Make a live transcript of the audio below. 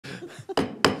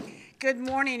Good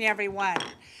morning, everyone.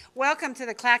 Welcome to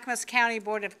the Clackamas County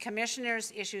Board of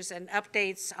Commissioners issues and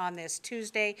updates on this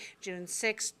Tuesday, June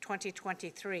 6,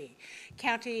 2023.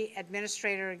 County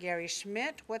Administrator Gary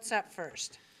Schmidt, what's up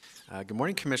first? Good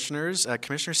morning, Commissioners.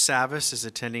 Commissioner Savas is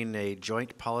attending a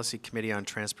Joint Policy Committee on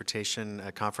Transportation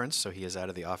conference, so he is out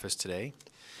of the office today.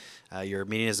 Your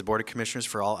meeting as the Board of Commissioners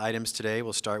for all items today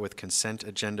will start with consent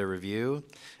agenda review.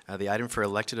 The item for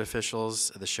elected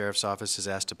officials, the Sheriff's Office is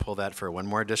asked to pull that for one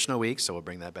more additional week, so we'll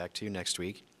bring that back to you next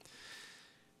week.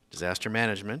 Disaster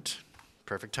management,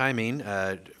 perfect timing.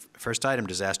 First item,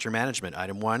 disaster management.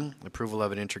 Item 1, approval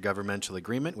of an intergovernmental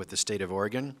agreement with the State of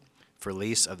Oregon for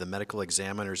lease of the medical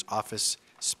examiner's office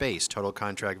space. Total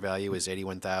contract value is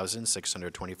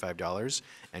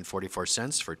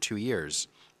 $81,625.44 for 2 years.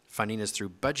 Funding is through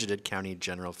budgeted county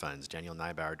general funds. Daniel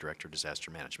Neibauer, Director of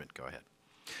Disaster Management. Go ahead.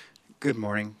 Good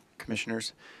morning,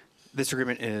 Commissioners. This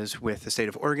agreement is with the State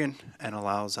of Oregon and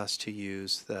allows us to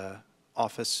use the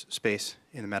office space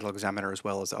in the medical examiner as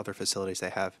well as the other facilities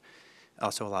they have. It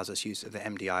also allows us use of the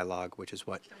MDI log, which is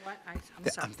what? The what? I'm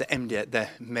sorry. The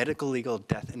Medical Legal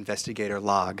Death Investigator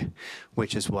log,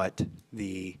 which is what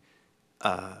the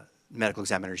medical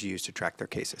examiners use to track their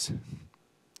cases.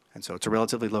 And so it's a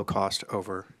relatively low cost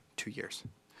over 2 years.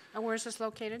 And where is this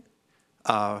located?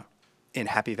 In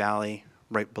Happy Valley,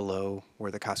 right below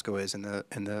where the Costco is in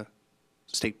the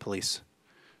state police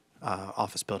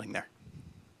office building there.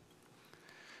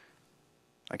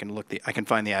 I can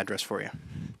find the address for you,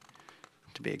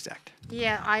 to be exact.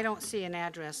 Yeah, I don't see an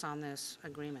address on this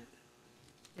agreement.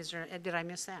 Is there? Did I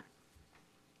miss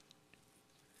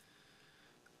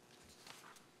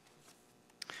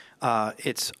that?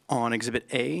 It's on Exhibit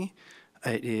A.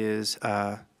 It is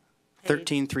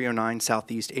 13309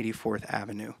 Southeast 84th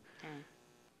Avenue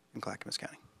in Clackamas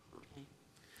County. Okay.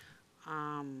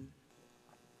 On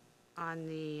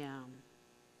the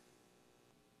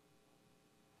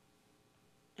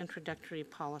introductory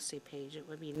policy page, it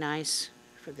would be nice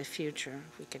for the future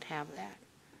if we could have that.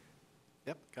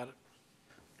 Yep, got it.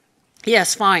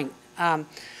 Yes, fine.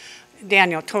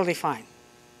 Daniel, totally fine.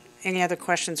 Any other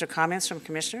questions or comments from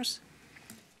commissioners?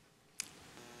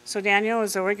 So Daniel,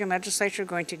 is the Oregon legislature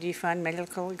going to defund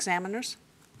medical examiners?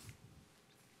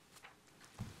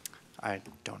 I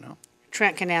don't know.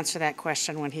 Trent can answer that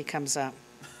question when he comes up.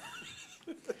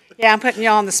 Yeah, I'm putting you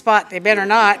all on the spot. They better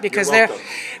not, because there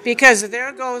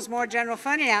goes more general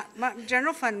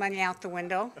fund money out the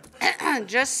window.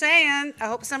 Just saying. I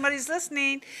hope somebody's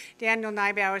listening. Daniel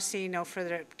Neibauer, seeing no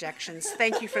further objections.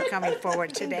 Thank you for coming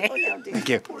forward today. Thank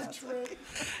you.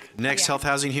 Next, Health,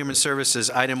 Housing, Human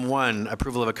Services. Item 1,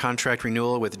 approval of a contract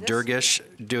renewal with Durgish,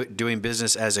 doing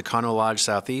business as Econo Lodge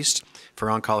Southeast for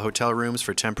on-call hotel rooms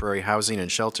for temporary housing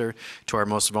and shelter to our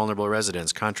most vulnerable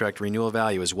residents. Contract renewal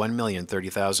value is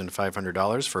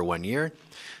 $1,030,500 for 1 year.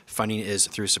 Funding is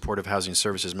through Supportive Housing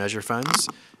Services Measure Funds.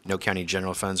 No county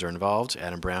general funds are involved.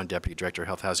 Adam Brown, Deputy Director,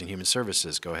 Health, Housing, Human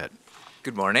Services. Go ahead.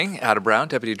 Good morning. Adam Brown,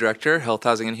 Deputy Director, Health,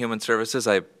 Housing, and Human Services.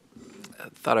 I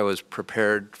thought I was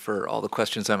prepared for all the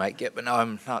questions I might get, but now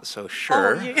I'm not so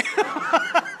sure.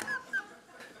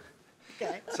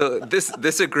 Okay. So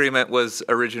this agreement was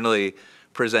originally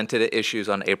presented at issues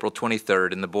on April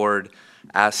 23rd, and the board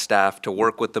asked staff to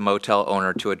work with the motel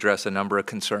owner to address a number of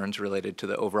concerns related to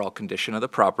the overall condition of the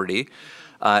property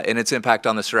and its impact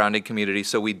on the surrounding community.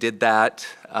 So we did that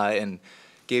and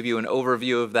gave you an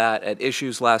overview of that at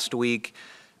issues last week.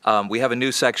 We have a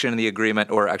new section in the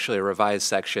agreement, or actually a revised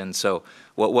section. So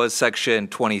what was section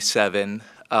 27,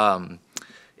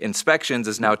 inspections,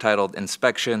 is now titled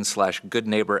Inspection/Good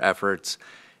Neighbor Efforts,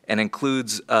 and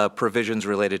includes provisions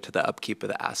related to the upkeep of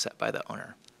the asset by the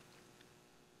owner.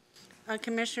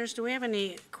 Commissioners, do we have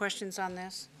any questions on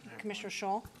this? Commissioner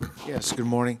Scholl? Yes, good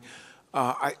morning.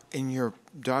 In your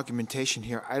documentation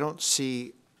here, I don't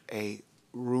see a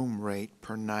room rate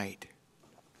per night.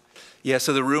 Yeah,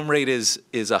 so the room rate is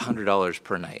 $100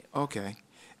 per night. Okay.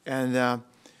 And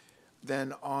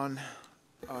then on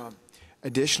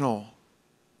additional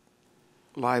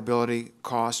liability,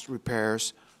 cost,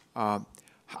 repairs,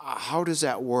 how does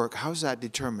that work? How is that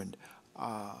determined?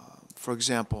 For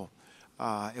example,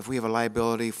 if we have a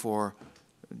liability for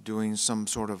doing some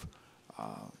sort of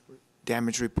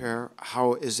damage repair,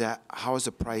 how is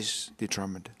the price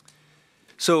determined?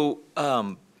 So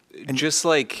just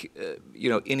like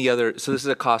any other, so this is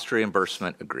a cost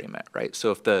reimbursement agreement, right?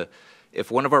 So if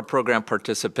one of our program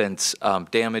participants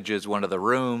damages one of the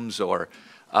rooms, or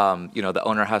the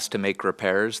owner has to make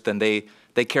repairs, then they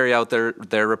carry out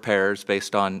their repairs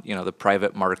based on the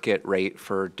private market rate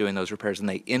for doing those repairs, and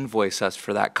they invoice us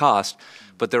for that cost.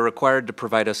 But they're required to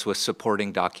provide us with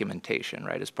supporting documentation,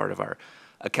 right, as part of our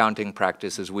accounting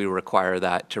practices, we require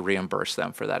that to reimburse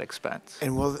them for that expense.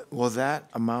 And will that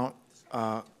amount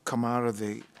come out of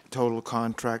the total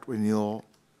contract renewal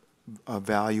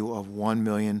value of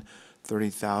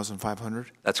 $1,030,500?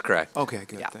 That's correct. Okay,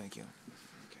 good, Yeah. thank you.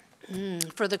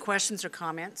 Further questions or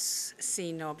comments?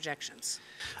 Seeing no objections.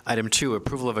 Item 2,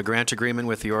 approval of a grant agreement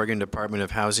with the Oregon Department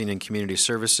of Housing and Community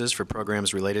Services for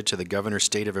programs related to the governor's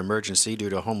state of emergency due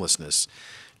to homelessness.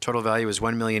 Total value is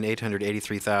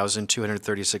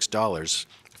 $1,883,236.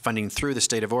 Funding through the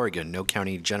state of Oregon. No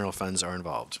county general funds are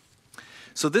involved.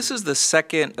 So this is the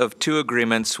second of 2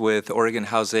 agreements with Oregon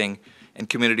Housing and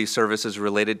Community Services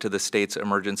related to the state's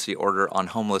emergency order on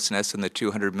homelessness, and the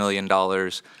 $200 million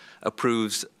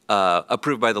approved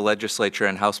by the legislature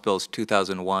in House Bills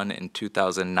 2001 and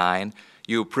 2009.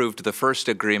 You approved the first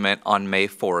agreement on May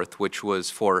 4th, which was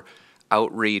for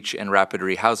outreach and rapid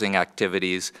rehousing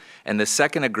activities. And the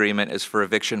second agreement is for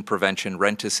eviction prevention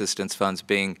rent assistance funds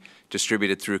being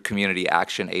distributed through community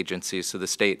action agencies. So the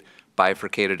state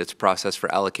bifurcated its process for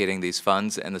allocating these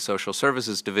funds, and the Social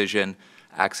Services Division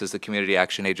acts as the community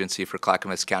action agency for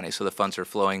Clackamas County. So the funds are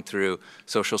flowing through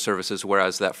social services,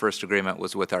 whereas that first agreement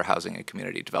was with our Housing and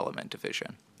Community Development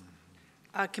Division.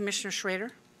 Commissioner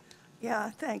Schrader? Yeah,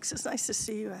 thanks. It's nice to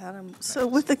see you, Adam. So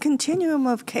with the continuum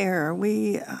of care, are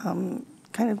we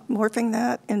kind of morphing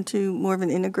that into more of an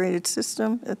integrated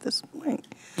system at this point?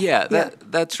 Yeah, Yeah.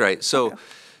 that's right. So,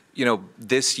 you know,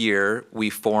 this year we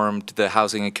formed the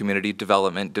Housing and Community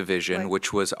Development Division, Right.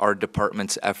 which was our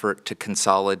department's effort to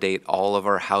consolidate all of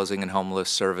our housing and homeless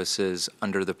services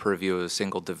under the purview of a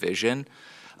single division.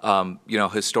 You know,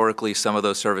 historically, some of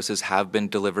those services have been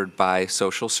delivered by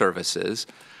social services.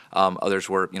 Others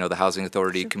were, you know, the Housing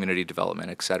Authority, Community Development,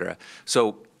 et cetera.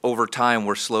 So over time,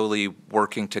 we're slowly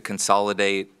working to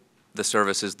consolidate the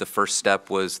services. The first step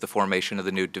was the formation of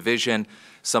the new division.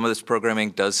 Some of this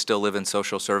programming does still live in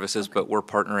social services, but we're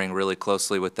partnering really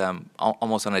closely with them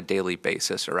almost on a daily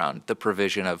basis around the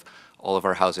provision of all of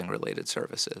our housing-related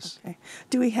services. Okay.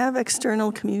 Do we have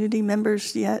external community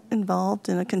members yet involved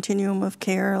in a continuum of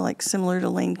care, like similar to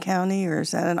Lane County, or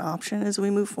is that an option as we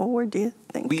move forward, do you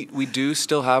think? We do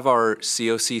still have our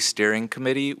COC steering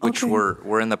committee, which Okay.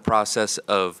 we're in the process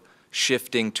of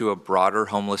shifting to a broader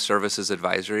homeless services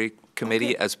advisory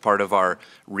committee Okay. as part of our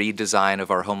redesign of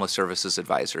our homeless services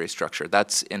advisory structure.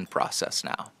 That's in process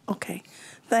now. Okay.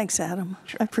 Thanks, Adam.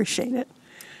 I appreciate it.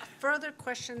 Further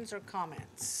questions or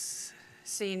comments?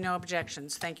 Seeing no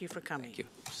objections. Thank you for coming. Thank you.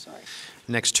 Sorry.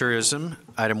 Next, tourism.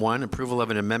 Item 1, approval of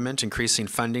an amendment increasing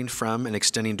funding from and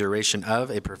extending duration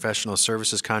of a professional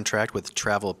services contract with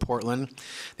Travel Portland.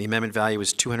 The amendment value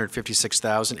is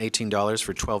 $256,018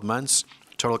 for 12 months.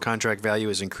 Total contract value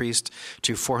is increased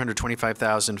to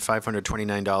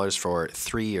 $425,529 for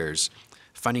 3 years.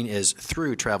 Funding is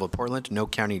through Travel Portland. No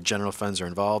county general funds are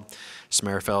involved.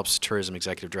 Samara Phelps, Tourism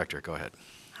Executive Director, go ahead.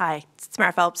 Hi, it's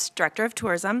Samara Phelps, Director of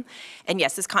Tourism. And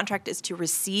yes, this contract is to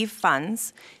receive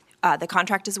funds. The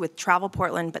contract is with Travel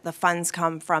Portland, but the funds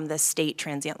come from the state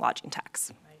transient lodging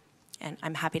tax. And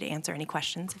I'm happy to answer any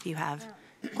questions if you have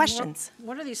questions.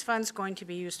 What are these funds going to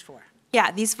be used for? Yeah,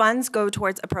 these funds go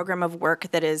towards a program of work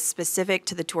that is specific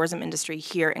to the tourism industry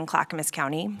here in Clackamas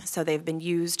County. So they've been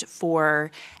used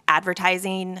for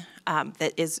advertising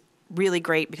that is really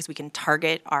great because we can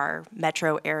target our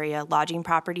metro area lodging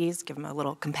properties, give them a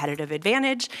little competitive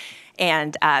advantage,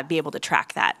 and be able to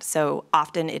track that. So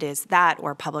often it is that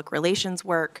or public relations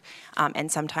work,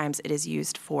 and sometimes it is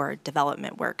used for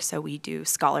development work. So we do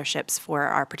scholarships for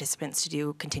our participants to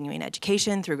do continuing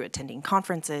education through attending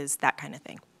conferences, that kind of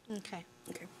thing. Okay.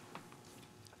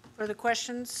 Further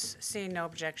questions? Seeing no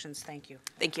objections. Thank you.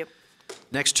 Thank you.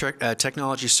 Next,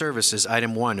 Technology Services.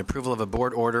 Item 1, approval of a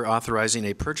board order authorizing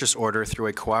a purchase order through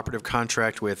a cooperative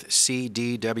contract with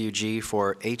CDWG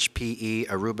for HPE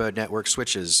Aruba network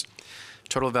switches.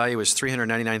 Total value is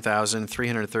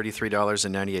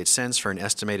 $399,333.98 for an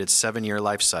estimated 7-year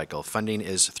life cycle. Funding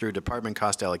is through department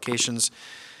cost allocations.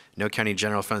 No county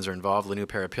general funds are involved. Lanu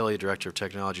Parapilli, Director of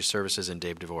Technology Services, and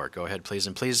Dave DeVore. Go ahead, please,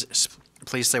 and please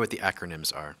say what the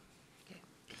acronyms are.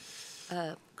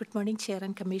 Good morning, Chair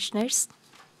and Commissioners.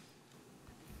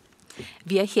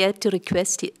 We are here to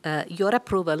request your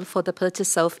approval for the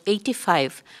purchase of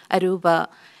 85 Aruba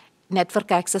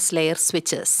network access layer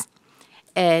switches.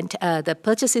 And the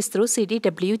purchase is through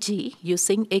CDWG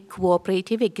using a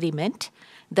cooperative agreement.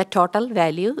 The total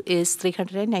value is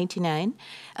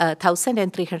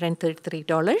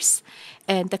 $399,333.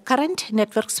 And the current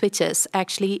network switches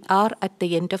actually are at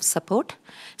the end of support,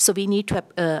 so we need to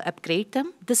upgrade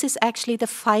them. This is actually the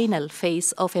final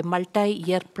phase of a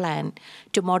multi-year plan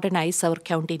to modernize our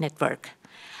county network.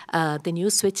 The new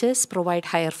switches provide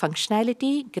higher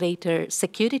functionality, greater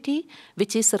security,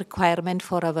 which is a requirement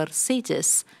for our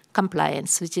CJIS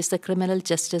compliance, which is the Criminal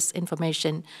Justice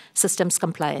Information Systems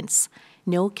compliance.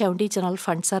 No county general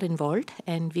funds are involved,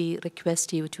 and we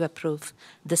request you to approve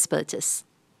this purchase.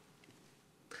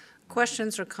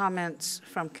 Questions or comments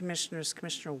from commissioners?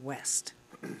 Commissioner West.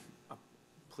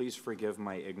 Please forgive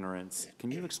my ignorance.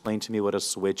 Can you explain to me what a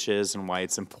switch is and why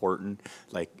it's important?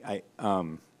 Like,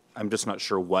 I'm just not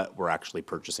sure what we're actually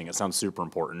purchasing. It sounds super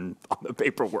important on the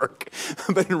paperwork,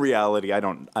 but in reality, I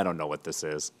don't know what this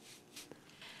is.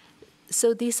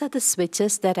 So these are the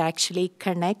switches that actually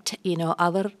connect,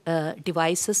 our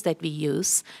devices that we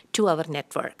use to our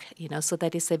network. So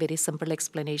that is a very simple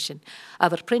explanation.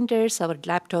 Our printers, our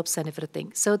laptops, and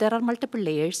everything. So there are multiple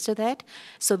layers to that.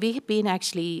 So we have been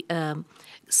actually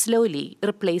slowly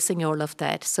replacing all of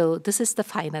that. So this is the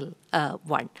final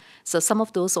one. So some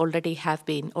of those have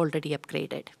been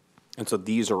upgraded. And so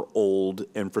these are old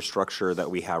infrastructure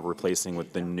that we have replacing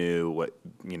with the new,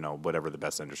 whatever the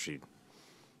best industry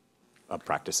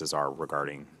practices are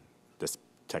regarding this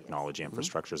technology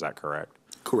infrastructure. Is that correct?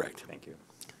 Correct. Thank you.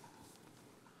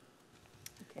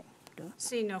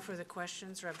 See no further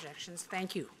questions or objections.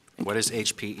 Thank you. What is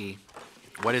HPE?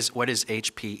 What is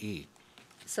HPE?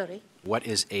 Sorry? What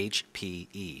is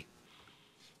HPE?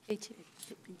 It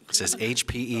says Oh,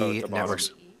 HPE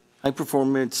Networks. High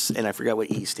performance, and I forgot what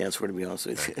E stands for, to be honest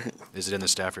with you. Is it in the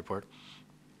staff report?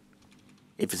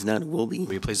 If it's not, it will be.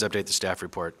 Will you please update the staff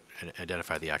report and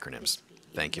identify the acronyms?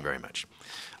 Thank you very much.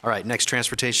 All right, next,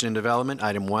 Transportation and Development.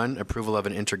 Item 1, approval of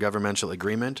an intergovernmental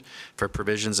agreement for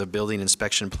provisions of building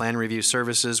inspection plan review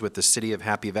services with the City of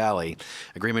Happy Valley.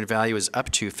 Agreement value is up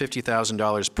to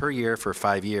 $50,000 per year for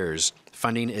 5 years.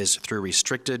 Funding is through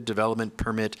restricted development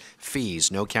permit fees.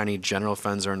 No county general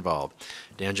funds are involved.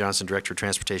 Dan Johnson, Director of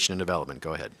Transportation and Development.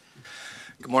 Go ahead.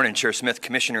 Good morning, Chair Smith,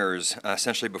 Commissioners.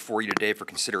 Essentially before you today for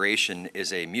consideration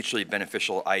is a mutually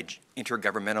beneficial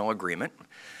intergovernmental agreement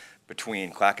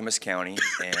between Clackamas County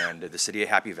and the City of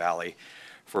Happy Valley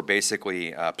for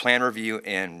basically plan review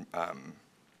and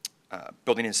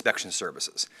building inspection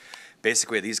services.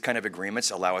 Basically, these kind of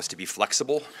agreements allow us to be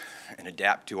flexible and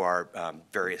adapt to our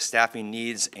various staffing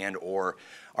needs and or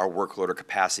our workload or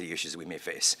capacity issues we may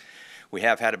face. We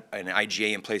have had an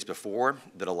IGA in place before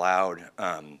that allowed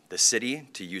the city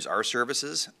to use our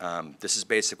services. This is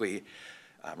basically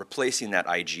replacing that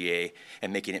IGA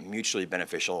and making it mutually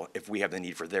beneficial if we have the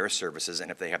need for their services and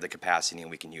if they have the capacity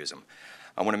and we can use them.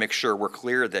 I want to make sure we're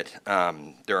clear that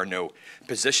there are no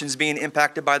positions being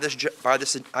impacted by this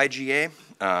IGA.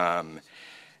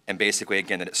 And basically,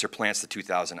 again, that it supplants the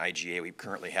 2000 IGA we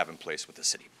currently have in place with the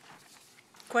city.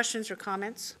 Questions or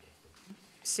comments?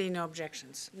 See no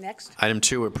objections. Next. Item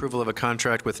 2, approval of a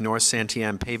contract with North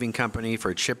Santiam Paving Company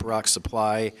for chip rock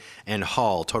supply and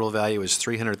haul. Total value is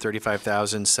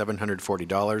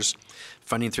 $335,740.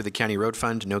 Funding through the county road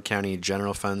fund. No county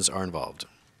general funds are involved.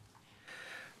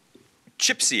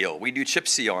 Chip seal. We do chip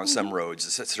seal on some roads.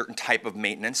 It's a certain type of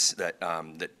maintenance that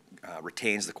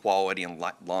retains the quality and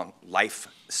long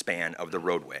lifespan of the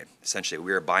roadway. Essentially,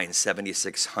 we are buying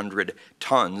 7,600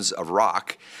 tons of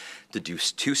rock to do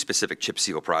 2 specific chip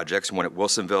seal projects, one at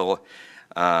Wilsonville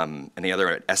and the other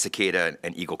at Estacada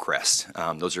and Eagle Crest.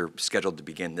 Those are scheduled to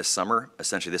begin this summer.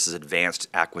 Essentially, this is advanced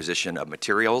acquisition of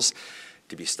materials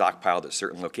to be stockpiled at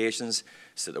certain locations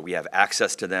so that we have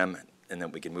access to them and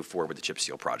then we can move forward with the chip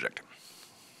seal project.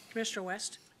 Commissioner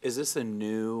West? Is this a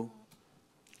new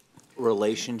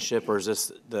relationship, or is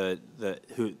this the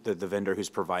vendor who's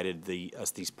provided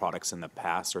us these products in the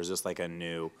past, or is this like a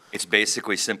new? It's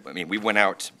basically simple. I mean, we went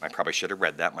out. I probably should have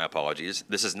read that. My apologies.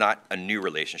 This is not a new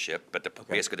relationship, but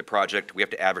basically the project we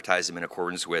have to advertise them in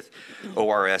accordance with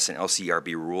ORS and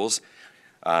LCRB rules.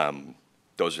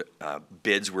 Those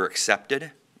bids were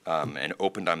accepted and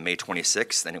opened on May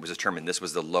 26th, and it was determined this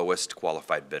was the lowest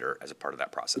qualified bidder as a part of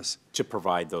that process. To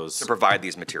provide those. To provide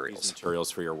these materials. These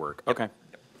materials for your work. Okay.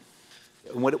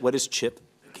 And what is chip?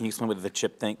 Can you explain what the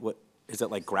chip thing? What is it,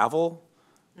 like gravel?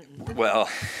 Well,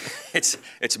 it's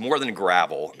more than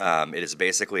gravel. It is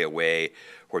basically a way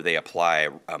where they apply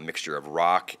a mixture of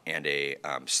rock and a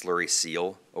slurry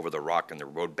seal over the rock and the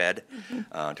roadbed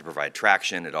to provide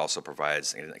traction. It also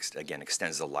provides, again,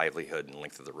 extends the livelihood and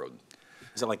length of the road.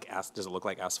 Is it like does it look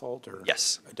like asphalt or?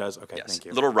 Yes. It does. Okay. Yes. Thank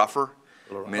you. A little rougher.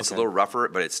 I mean, it's okay. a little rougher,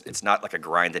 but it's not like a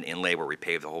grind and inlay where we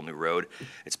pave the whole new road.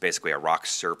 It's basically a rock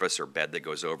surface or bed that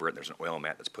goes over it. There's an oil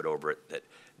mat that's put over it that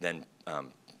then,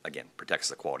 again, protects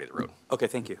the quality of the road. Okay,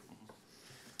 thank you.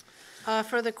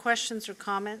 Further questions or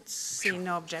comments? Seeing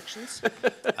no objections.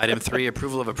 Item 3,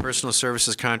 approval of a personal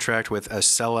services contract with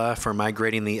Acela for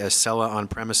migrating the Acela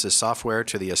on-premises software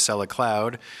to the Acela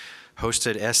Cloud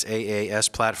hosted SaaS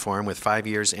platform with 5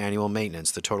 years annual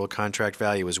maintenance. The total contract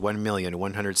value is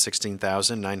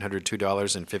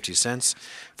 $1,116,902.50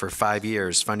 for 5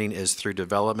 years. Funding is through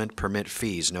development permit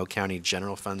fees. No county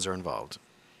general funds are involved.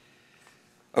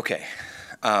 Okay.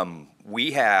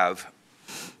 We have,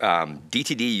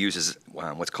 DTD uses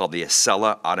what's called the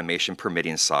Acela Automation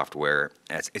Permitting Software.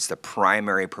 It's the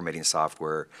primary permitting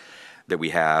software that we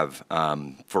have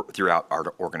throughout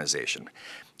our organization.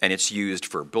 And it's used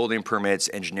for building permits,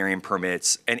 engineering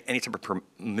permits, and any type of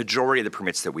majority of the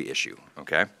permits that we issue,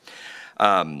 okay?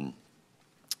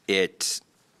 It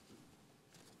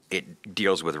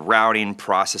deals with routing,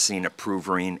 processing,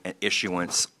 approving, and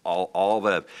issuance, all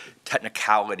the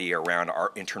technicality around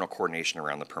our internal coordination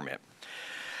around the permit.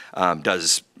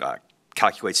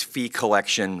 Calculates fee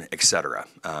collection, et cetera.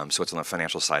 So it's on the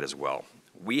financial side as well.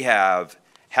 We have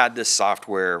had this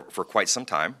software for quite some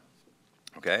time,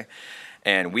 okay?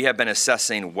 And we have been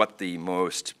assessing what the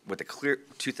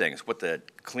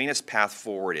cleanest path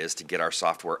forward is to get our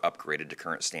software upgraded to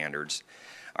current standards.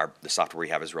 The software we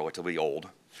have is relatively old.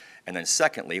 And then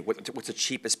secondly, what's the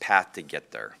cheapest path to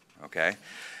get there, okay?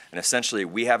 And essentially,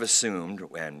 we have assumed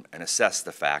and assessed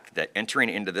the fact that entering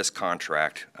into this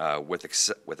contract with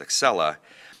Acela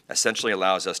essentially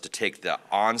allows us to take the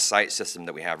on-site system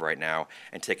that we have right now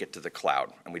and take it to the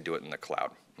cloud, and we do it in the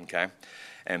cloud, okay?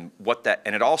 And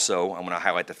it also, I'm going to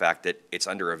highlight the fact that it's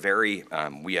under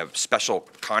we have special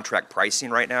contract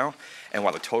pricing right now, and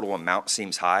while the total amount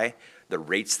seems high, the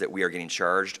rates that we are getting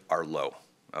charged are low,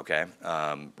 okay,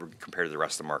 compared to the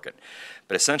rest of the market.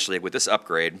 But essentially, with this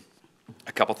upgrade,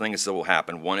 a couple things that will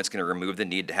happen. One, it's going to remove the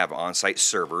need to have on-site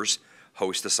servers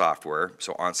host the software,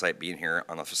 so on-site being here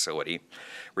on the facility,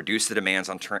 reduce the demands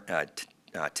on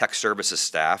tech services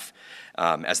staff,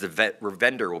 as the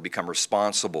vendor will become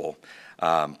responsible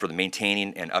for the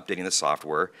maintaining and updating the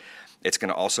software. It's going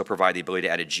to also provide the ability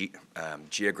to add a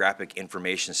geographic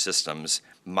information systems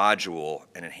module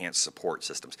and enhanced support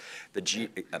systems. The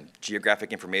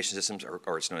geographic information systems,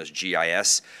 or it's known as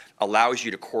GIS, allows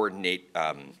you to coordinate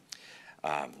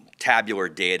tabular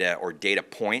data or data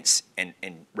points and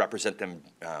represent them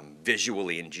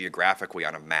visually and geographically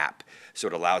on a map. So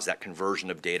it allows that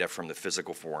conversion of data from the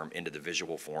physical form into the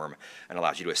visual form and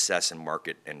allows you to assess and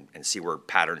market and see where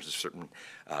patterns of certain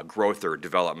growth or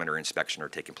development or inspection are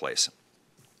taking place.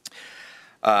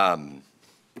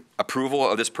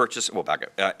 Approval of this purchase, well, back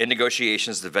up. In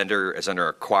negotiations, the vendor is under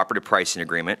a cooperative pricing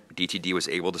agreement. DTD was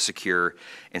able to secure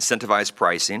incentivized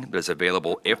pricing that is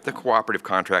available if the cooperative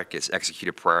contract is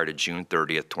executed prior to June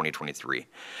 30th, 2023.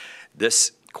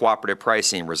 This cooperative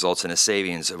pricing results in a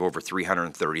savings of over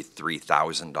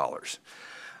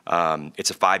 $333,000.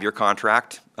 It's a 5-year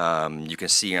contract. You can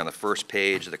see on the first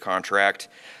page of the contract,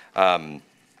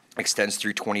 extends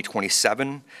through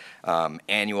 2027.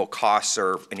 Annual costs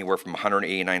are anywhere from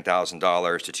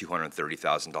 $189,000 to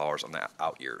 $230,000 on the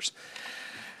out years.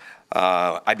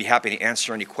 I'd be happy to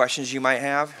answer any questions you might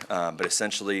have, but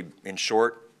essentially, in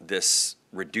short, this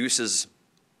reduces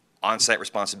on-site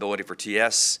responsibility for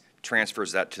TS,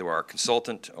 transfers that to our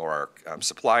consultant or our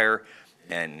supplier,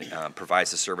 and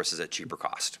provides the services at cheaper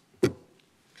cost.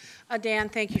 Dan,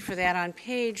 thank you for that. On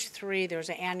page 3, there's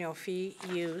an annual fee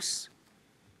use.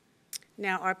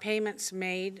 Now, are payments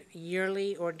made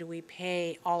yearly, or do we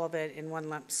pay all of it in one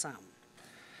lump sum?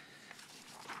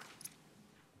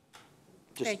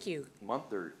 Thank you.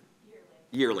 Month or?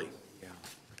 Yearly. Yeah.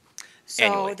 So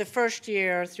Annually. the first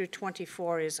year through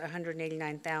 24 is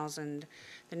 $189,000.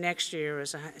 The next year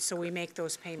is, so we make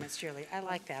those payments yearly. I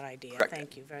like that idea. Correct.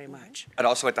 Thank you very much. I'd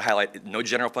also like to highlight, no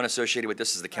general fund associated with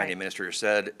this, as the county administrator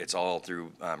said. It's all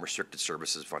through restricted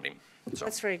services funding. So.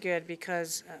 That's very good,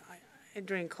 because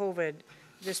during COVID,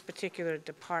 this particular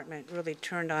department really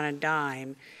turned on a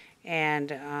dime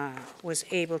and was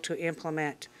able to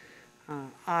implement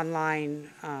online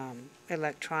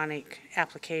electronic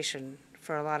application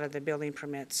for a lot of the building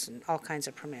permits and all kinds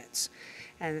of permits.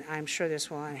 And I'm sure this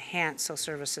will enhance those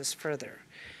services further.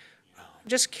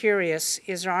 Just curious,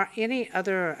 is there any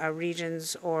other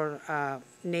regions or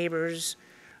neighbors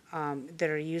that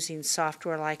are using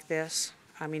software like this?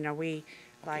 I mean, are we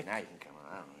like...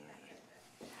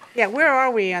 Yeah, where are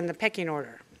we on the pecking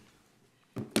order?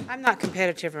 I'm not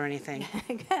competitive or anything.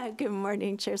 Good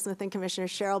morning, Chair Smith and Commissioner.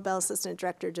 Cheryl Bell, Assistant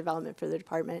Director of Development for the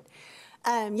department.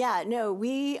 Yeah, no,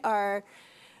 we are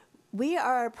We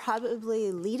are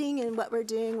probably leading in what we're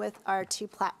doing with our two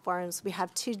platforms. We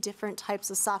have two different types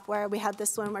of software. We have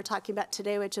this one we're talking about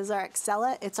today, which is our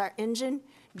Excella. It's our engine,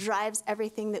 drives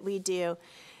everything that we do.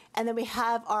 And then we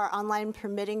have our online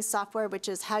permitting software, which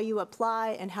is how you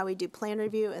apply and how we do plan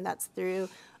review, and that's through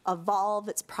Evolve.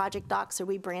 It's Project Docs, so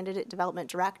we branded it Development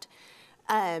Direct.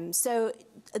 So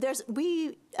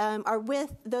we are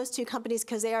with those two companies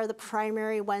because they are the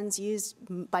primary ones used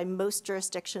by most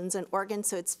jurisdictions in Oregon.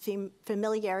 So it's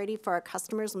familiarity for our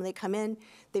customers when they come in.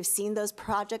 They've seen those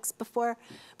projects before.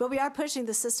 But we are pushing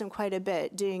the system quite a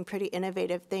bit, doing pretty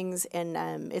innovative things.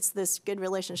 And it's this good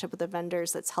relationship with the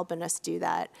vendors that's helping us do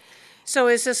that. So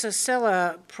is this a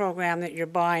Scylla program that you're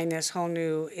buying, this whole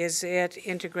new, is it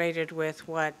integrated with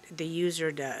what the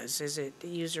user does? Is it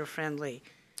user-friendly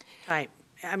type?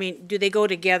 I mean, do they go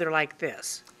together like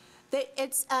this?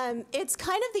 It's kind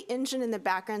of the engine in the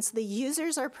background. So the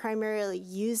users are primarily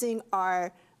using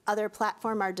our other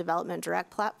platform, our Development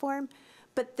Direct platform.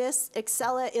 But this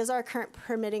Excella is our current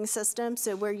permitting system,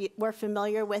 so we're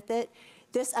familiar with it.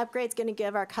 This upgrade is going to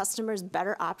give our customers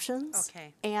better options.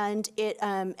 Okay. And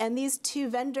and these two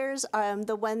vendors,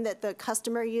 the one that the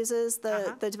customer uses,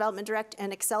 the Development Direct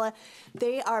and Excella,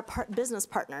 they are business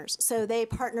partners. So they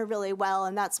partner really well,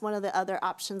 and that's one of the other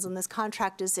options in this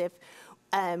contract is if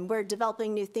we're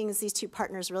developing new things, these two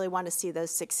partners really want to see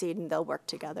those succeed, and they'll work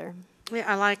together. Yeah,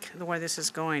 I like the way this is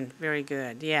going. Very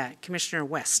good. Yeah, Commissioner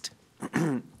West.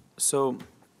 So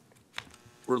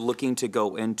we're looking to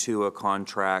go into a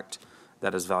contract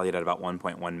that is valued at about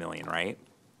 1.1 million, right?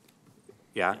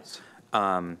 Yeah?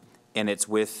 And it's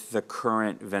with the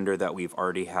current vendor that we've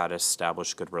already had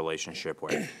established good relationship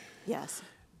with. Yes.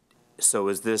 So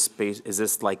is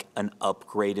this like an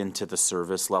upgrade into the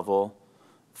service level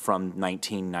from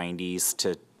 1990s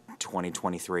to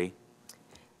 2023?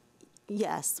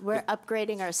 Yes, we're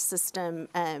upgrading our system.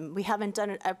 We haven't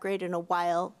done an upgrade in a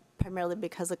while, primarily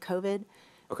because of COVID.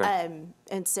 Okay.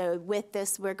 And so with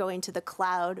this, we're going to the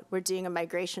cloud, we're doing a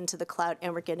migration to the cloud,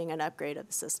 and we're getting an upgrade of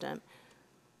the system.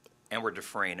 And we're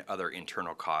defraying other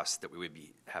internal costs that we would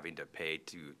be having to pay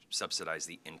to subsidize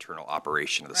the internal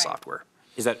operation of the software.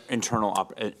 Is that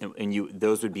internal,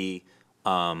 those would be,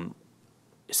 it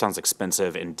sounds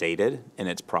expensive and dated in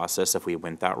its process if we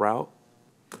went that route?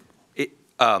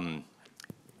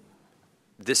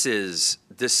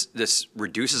 This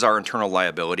reduces our internal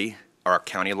liability, our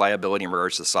county liability in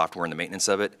regards to the software and the maintenance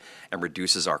of it, and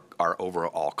reduces our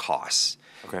overall costs.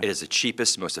 Okay. It is the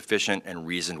cheapest, most efficient, and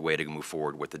reasoned way to move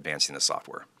forward with advancing the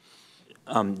software.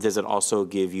 Does it also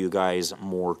give you guys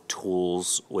more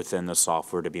tools within the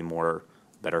software to be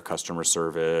better customer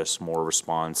service, more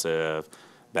responsive,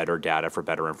 better data for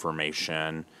better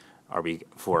information? Are we,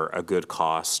 for a good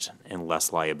cost and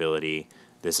less liability,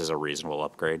 this is a reasonable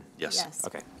upgrade? Yes. Yes.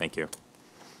 Okay, thank you.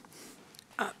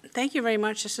 Thank you very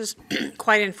much. This is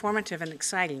quite informative and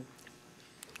exciting.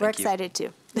 We're Thank you. excited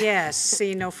too. Yes,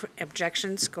 see no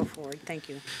objections, go forward. Thank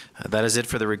you. That is it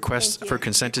for the request Thank you. for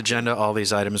consent agenda. All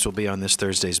these items will be on this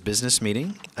Thursday's business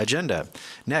meeting agenda.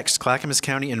 Next, Clackamas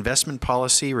County Investment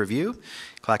Policy Review.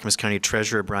 Clackamas County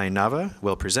Treasurer Brian Nava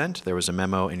will present. There was a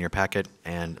memo in your packet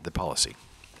and the policy.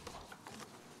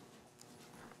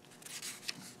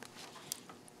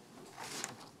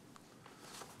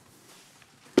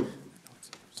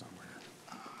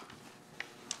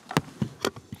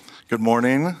 Good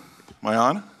morning. Am I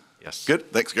on? Yes.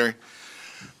 Good. Thanks, Gary.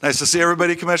 Nice to see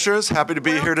everybody, Commissioners. Happy to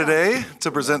be here today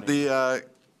to present the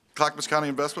Clackamas County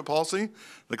Investment Policy.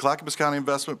 The Clackamas County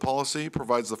Investment Policy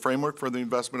provides the framework for the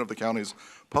investment of the county's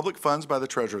public funds by the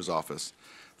Treasurer's Office.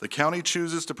 The county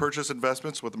chooses to purchase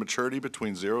investments with a maturity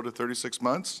between 0 to 36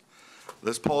 months.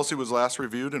 This policy was last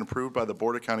reviewed and approved by the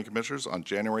Board of County Commissioners on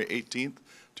January 18th,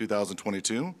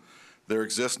 2022. There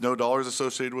exists no dollars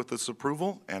associated with this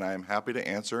approval, and I am happy to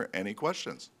answer any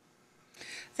questions.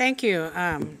 Thank you,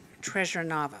 Treasurer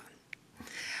Nava.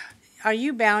 Are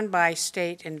you bound by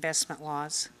state investment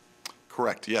laws?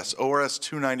 Correct, yes. ORS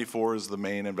 294 is the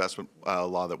main investment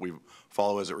law that we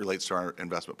follow as it relates to our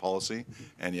investment policy,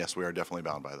 and yes, we are definitely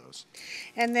bound by those.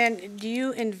 And then, do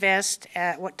you invest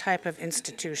at what type of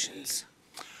institutions?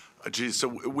 Geez, so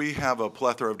we have a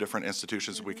plethora of different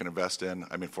institutions that we can invest in.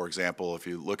 I mean, for example, if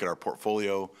you look at our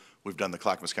portfolio, we've done the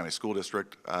Clackamas County School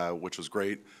District, which was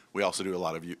great. We also do a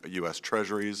lot of U.S.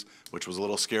 Treasuries, which was a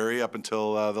little scary up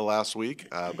until the last week,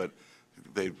 but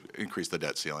they've increased the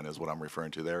debt ceiling is what I'm referring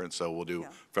to there. And so we'll do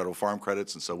federal farm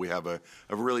credits, and so we have a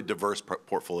really diverse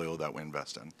portfolio that we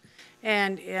invest in.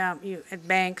 And you, at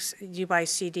banks, do you buy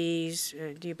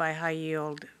CDs? Do you buy high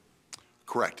yield?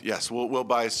 Correct, yes. We'll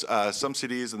buy some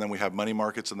CDs, and then we have money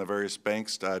markets in the various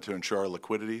banks to ensure our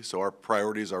liquidity. So our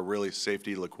priorities are really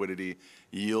safety, liquidity,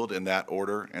 yield in that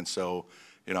order. And so,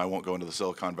 you know, I won't go into the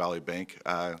Silicon Valley Bank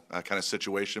kind of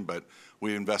situation, but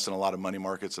we invest in a lot of money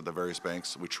markets at the various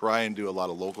banks. We try and do a lot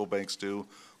of local banks too,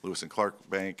 Lewis and Clark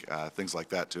Bank, things like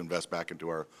that, to invest back into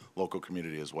our local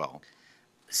community as well.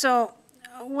 So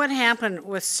what happened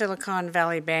with Silicon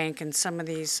Valley Bank and some of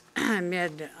these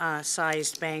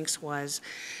mid-sized banks was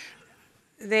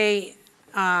they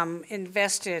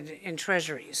invested in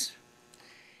treasuries,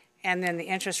 and then the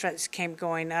interest rates came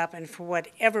going up, and for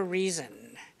whatever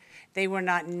reason, they were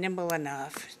not nimble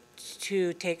enough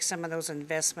to take some of those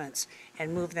investments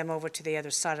and move them over to the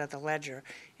other side of the ledger,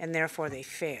 and therefore they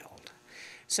failed.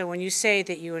 So when you say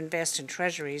that you invest in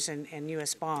treasuries and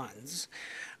U.S. bonds,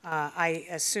 I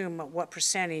assume what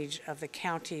percentage of the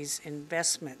county's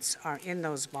investments are in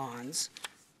those bonds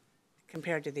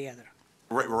compared to the other?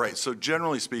 Right. So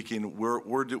generally speaking,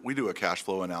 we do a cash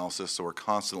flow analysis, so we're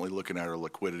constantly looking at our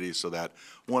liquidity, so that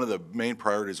one of the main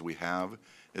priorities we have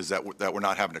is that we're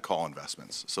not having to call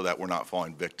investments, so that we're not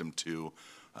falling victim to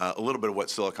a little bit of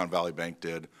what Silicon Valley Bank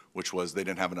did, which was they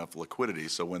didn't have enough liquidity.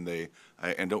 So when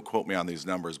and don't quote me on these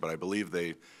numbers, but I believe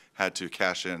they had to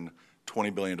cash in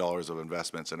 $20 billion of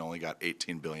investments and only got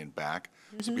 $18 billion back,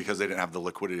 so because they didn't have the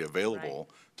liquidity available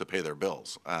to pay their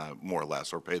bills, more or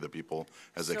less, or pay the people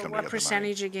as they come to get their money. So what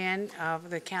percentage, again, of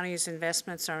the county's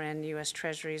investments are in U.S.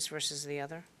 treasuries versus the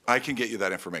other? I can get you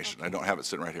that information. I don't have it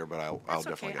sitting right here, but I'll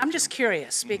definitely get it. I'm just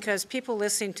curious, because people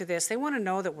listening to this, they want to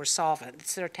know that we're solvent.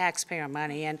 It's their taxpayer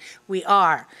money, and we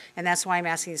are, and that's why I'm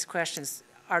asking these questions.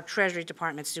 Our Treasury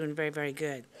Department's doing very, very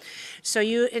good. So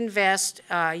you invest,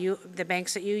 the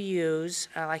banks that you use,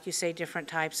 like you say, different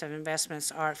types of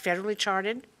investments are federally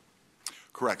chartered?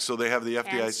 Correct. So they have the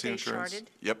FDIC state insurance. chartered?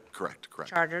 Yep, correct.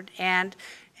 Chartered, and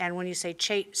when you say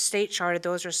state chartered,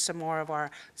 those are some more of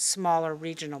our smaller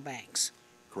regional banks.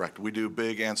 Correct. We do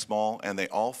big and small, and they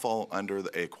all fall under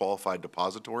a qualified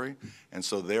depository, and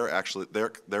so their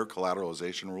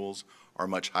collateralization rules are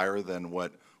much higher than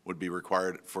what would be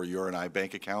required for your and I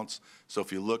bank accounts. So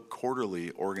if you look quarterly,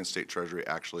 Oregon State Treasury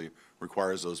actually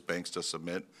requires those banks to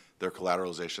submit their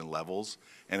collateralization levels.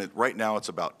 And right now it's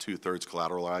about 2/3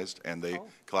 collateralized, and they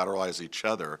collateralize each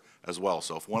other as well.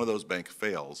 So if one of those banks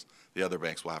fails, the other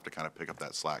banks will have to kind of pick up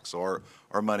that slack. So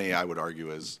our money, I would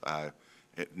argue, is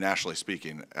nationally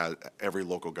speaking, every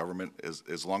local government,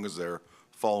 as long as they're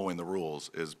following the rules,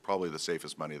 is probably the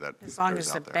safest money that As long there's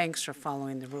as the out there. banks are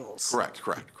following the rules. Correct.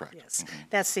 Yes,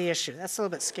 that's the issue. That's a little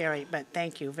bit scary, but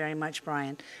thank you very much,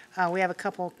 Brian. We have a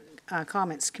couple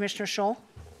comments. Commissioner Scholl?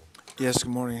 Yes,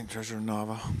 good morning, Treasurer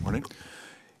Nava. Morning.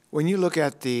 When you look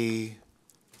at the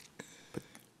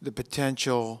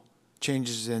potential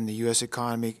changes in the U.S.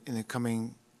 economy in the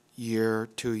coming year,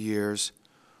 2 years,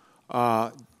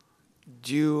 do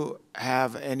you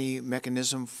have any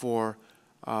mechanism for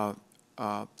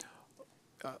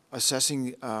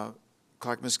assessing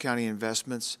Clackamas County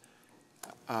investments?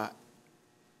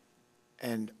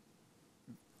 And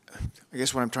I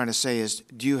guess what I'm trying to say is,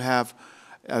 do you have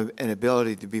an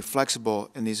ability to be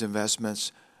flexible in these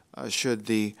investments should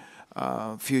the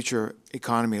future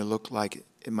economy look like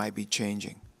it might be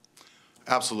changing?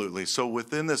 Absolutely. So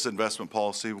within this investment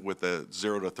policy with the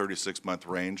 0 to 36-month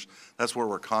range, that's where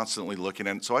we're constantly looking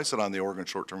at. So I sit on the Oregon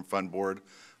Short-Term Fund Board.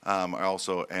 I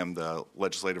also am the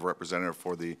legislative representative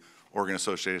for the Oregon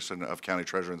Association of County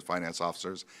Treasurer and Finance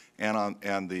Officers, and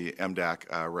the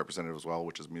MDAC representative as well,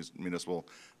 which is Municipal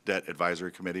Debt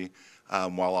Advisory Committee,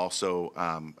 while also,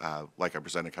 like I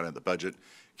presented, kind of the budget,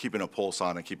 keeping a pulse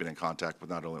on and keeping in contact with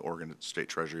not only Oregon State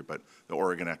Treasury, but the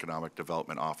Oregon Economic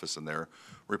Development Office and their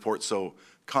reports. So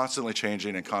constantly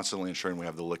changing and constantly ensuring we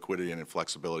have the liquidity and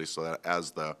flexibility so that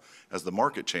as the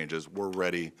market changes, we're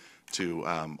ready to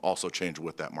also change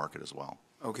with that market as well.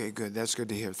 Okay, good. That's good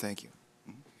to hear. Thank you.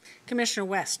 Commissioner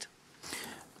West?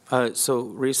 So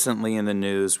recently in the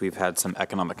news, we've had some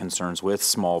economic concerns with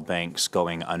small banks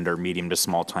going under, medium to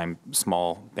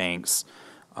small banks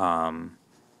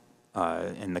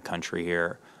in the country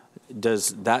here. Does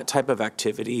that type of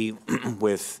activity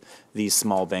with these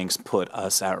small banks put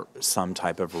us at some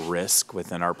type of risk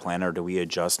within our plan, or do we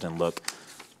adjust and look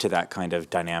to that kind of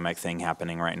dynamic thing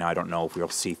happening right now? I don't know if we'll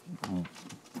see,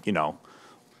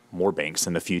 more banks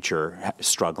in the future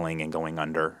struggling and going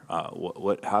under.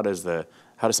 How does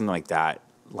something like that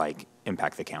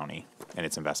impact the county and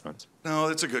its investments? No,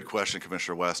 it's a good question,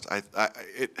 Commissioner West.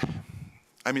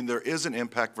 I mean, there is an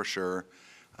impact for sure.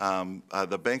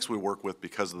 The banks we work with,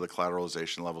 because of the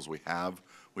collateralization levels we have,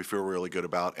 we feel really good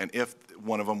about. And if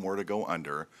one of them were to go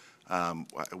under,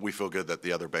 we feel good that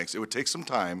the other banks, it would take some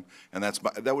time, and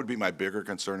that would be my bigger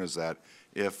concern, is that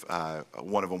if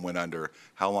one of them went under,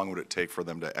 how long would it take for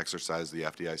them to exercise the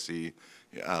FDIC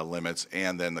limits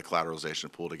and then the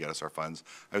collateralization pool to get us our funds?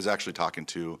 I was actually talking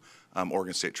to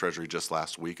Oregon State Treasury just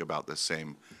last week about this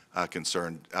same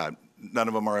concern. None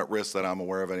of them are at risk that I'm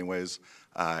aware of anyways,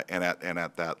 and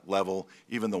at that level,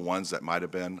 even the ones that might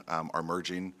have been are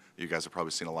merging. You guys have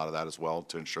probably seen a lot of that as well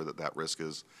to ensure that that risk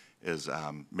is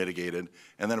mitigated.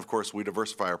 And then, of course, we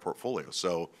diversify our portfolio.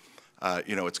 So,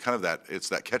 it's kind of that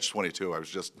catch-22. I was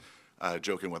just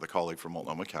joking with a colleague from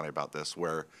Multnomah County about this,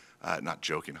 where, not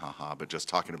joking, haha, but just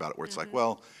talking about it, where it's like,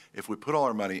 well, if we put all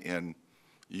our money in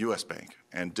U.S. Bank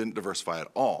and didn't diversify at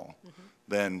all,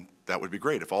 then that would be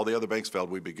great. If all the other banks failed,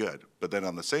 we'd be good. But then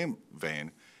on the same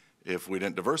vein, if we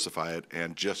didn't diversify it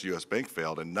and just U.S. Bank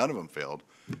failed and none of them failed,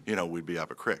 we'd be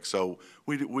up a creek. So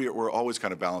we're always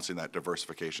kind of balancing that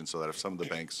diversification so that if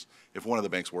one of the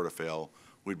banks were to fail,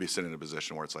 we'd be sitting in a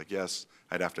position where it's like, yes,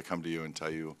 I'd have to come to you and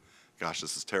tell you, gosh,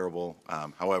 this is terrible.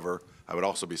 However, I would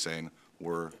also be saying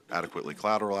we're adequately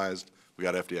collateralized, we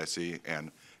got FDIC,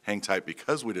 and hang tight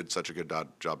because we did such a good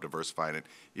job diversifying it.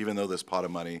 Even though this pot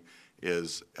of money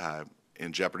is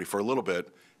in jeopardy for a little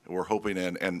bit, we're hoping,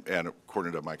 and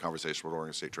according to my conversation with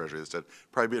Oregon State Treasury, they said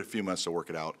probably be a few months to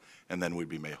work it out, and then we'd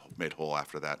be made whole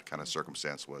after that kind of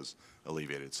circumstance was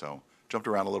alleviated. So jumped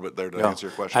around a little bit there to answer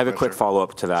your question. I have a quick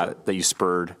follow-up to that you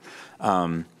spurred.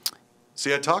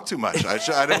 See, I talk too much. I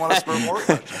didn't want to spur more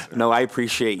questions. No, I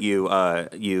appreciate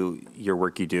your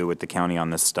work you do with the county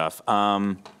on this stuff.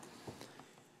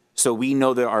 So we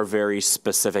know there are very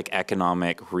specific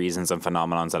economic reasons and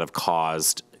phenomenons that have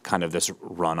caused kind of this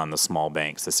run on the small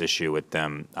banks, this issue with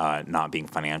them not being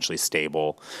financially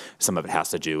stable. Some of it has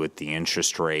to do with the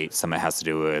interest rate. Some of it has to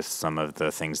do with some of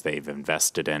the things they've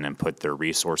invested in and put their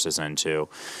resources into.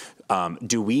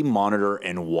 Do we monitor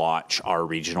and watch our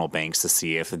regional banks to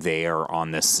see if they are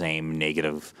on the same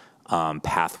negative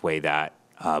pathway that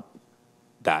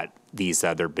these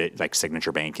other like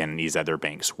Signature Bank and these other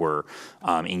banks were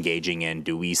engaging in?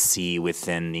 Do we see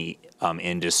within the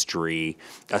industry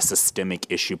a systemic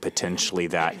issue potentially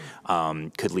that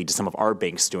could lead to some of our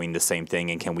banks doing the same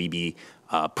thing? And can we be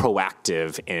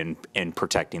proactive in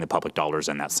protecting the public dollars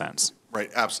in that sense? Right,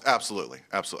 absolutely.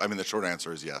 I mean, the short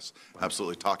answer is yes.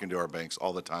 Absolutely, talking to our banks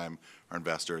all the time, our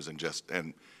investors,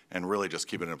 and really just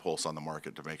keeping a pulse on the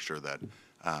market to make sure that,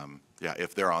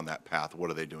 if they're on that path,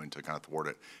 what are they doing to kind of thwart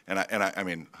it? And I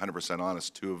mean, 100%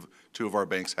 honest, two of our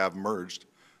banks have merged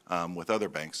with other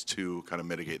banks to kind of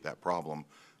mitigate that problem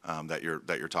that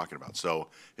you're talking about. So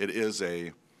it is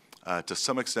to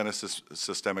some extent a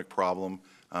systemic problem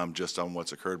just on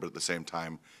what's occurred, but at the same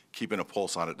time, keeping a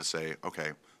pulse on it to say,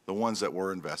 okay, the ones that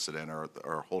we're invested in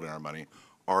are holding our money.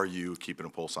 Are you keeping a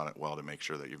pulse on it well to make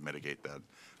sure that you mitigate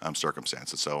that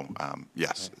circumstances? So,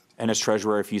 yes. And as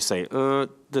treasurer, if you say,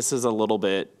 this is a little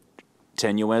bit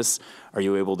tenuous, are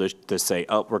you able to say,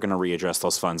 oh, we're going to readdress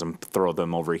those funds and throw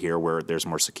them over here where there's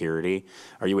more security?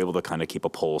 Are you able to kind of keep a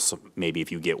pulse? Maybe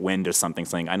if you get wind of something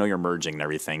saying, I know you're merging and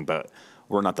everything, but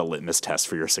we're not the litmus test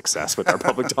for your success with our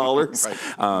public dollars.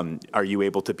 Right. Are you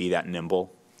able to be that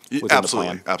nimble within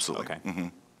absolutely, the plan? Absolutely. Okay. Mm-hmm.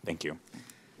 Thank you.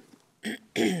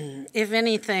 If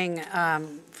anything,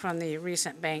 from the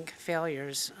recent bank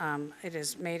failures, it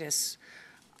has made us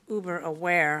uber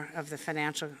aware of the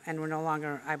financial, and we're no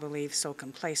longer, I believe, so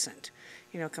complacent.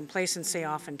 Complacency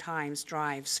oftentimes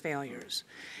drives failures,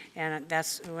 and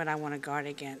that's what I want to guard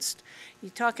against. You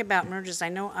talk about mergers. I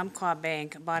know Umpqua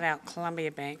Bank bought out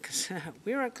Columbia Bank.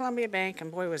 We were at Columbia Bank,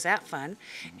 and boy, was that fun,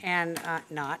 and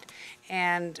not.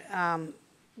 And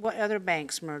what other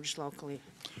banks merged locally?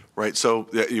 Right, so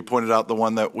you pointed out the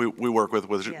one that we work with,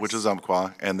 which is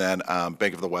Umpqua, and then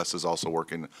Bank of the West is also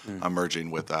working on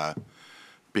merging with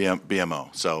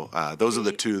BMO. So those are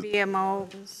the two.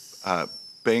 BMO.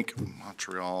 Bank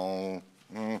Montreal.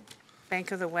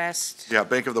 Bank of the West. Yeah,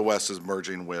 Bank of the West is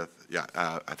merging with.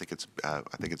 I think it's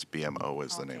BMO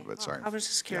is the name of it. Sorry. I was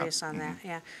just curious on that.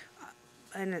 Yeah,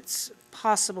 and it's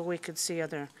possible we could see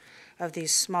other of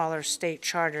these smaller state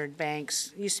chartered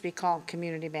banks. Used to be called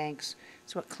community banks.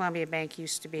 It's what Columbia Bank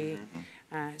used to be.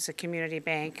 It's a community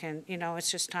bank, and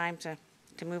it's just time to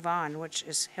move on, which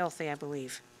is healthy, I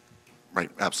believe.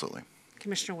 Right, absolutely.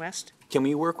 Commissioner West? Can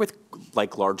we work with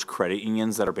like large credit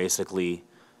unions that are basically,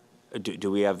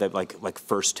 do we have that, like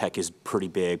First Tech is pretty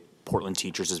big, Portland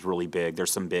Teachers is really big,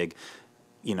 there's some big,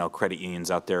 credit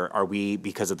unions out there. Are we,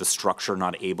 because of the structure,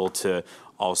 not able to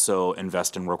also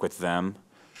invest and work with them?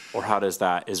 Or how does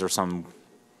that, is there some,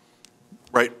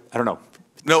 right? I don't know.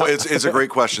 No, it's a great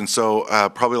question. So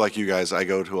probably like you guys, I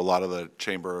go to a lot of the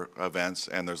chamber events,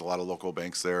 and there's a lot of local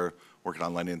banks there working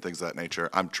on lending and things of that nature.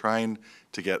 I'm trying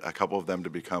to get a couple of them to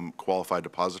become qualified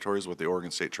depositories with the Oregon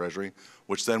State Treasury,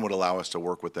 which then would allow us to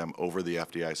work with them over the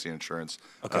FDIC insurance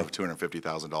of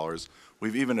 $250,000.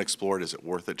 We've even explored, is it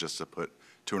worth it just to put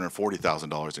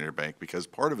 $240,000 in your bank? Because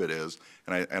part of it is,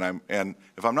 and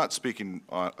if I'm not speaking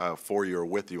for you or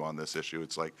with you on this issue,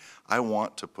 it's like I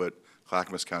want to put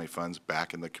Clackamas County funds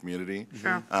back in the community.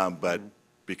 Sure. But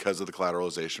because of the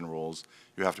collateralization rules,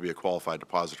 you have to be a qualified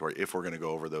depository if we're going to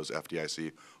go over those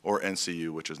FDIC or NCU,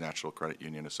 which is National Credit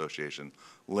Union Association,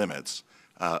 limits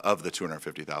of the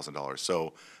 $250,000.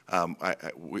 So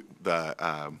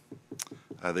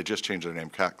they just changed their name,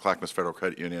 Clackamas Federal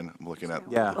Credit Union. I'm looking at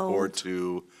the board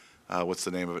to, what's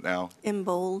the name of it now?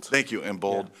 Embold. Thank you,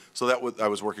 Embold. Yeah. So I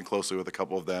was working closely with a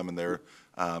couple of them and their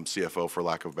CFO, for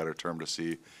lack of a better term, to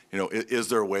see, is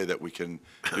there a way that we can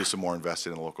do some more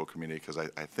investing in the local community? Because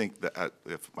I think that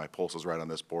if my pulse is right on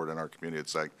this board in our community,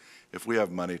 it's like, if we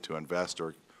have money to invest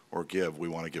or give, we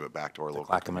want to give it back to our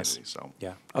local community. So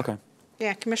yeah, okay.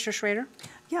 Yeah, Commissioner Schrader?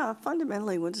 Yeah,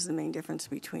 fundamentally, what is the main difference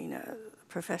between a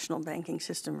professional banking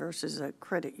system versus a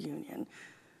credit union?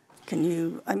 Can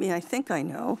you, I think I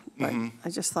know, but I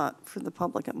just thought for the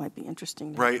public it might be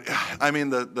interesting. Right. I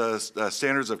mean, the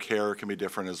standards of care can be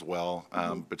different as well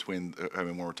between,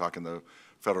 when we're talking the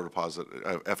Federal Deposit,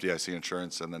 FDIC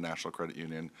insurance and the National Credit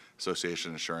Union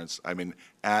Association insurance. I mean,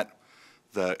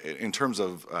 in terms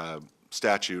of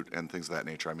statute and things of that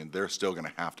nature, they're still going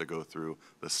to have to go through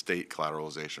the state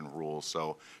collateralization rules.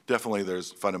 So definitely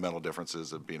there's fundamental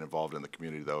differences of being involved in the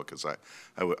community, though, because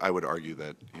I would argue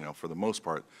that, for the most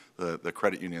part, the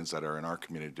credit unions that are in our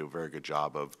community do a very good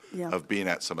job of being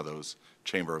at some of those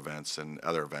chamber events and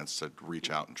other events to reach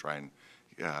out and try and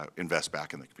invest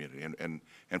back in the community.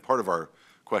 And part of our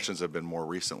questions have been more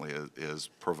recently is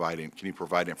can you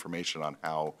provide information on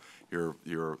how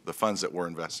the funds that we're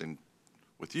investing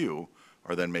with you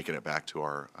are then making it back to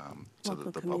our the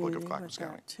public of Clackamas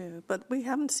County. Too. But we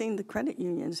haven't seen the credit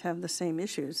unions have the same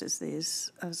issues as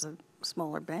the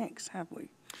smaller banks, have we?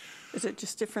 Is it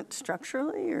just different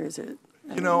structurally, or is it?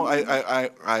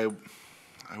 I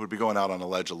would be going out on a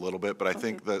ledge a little bit, but I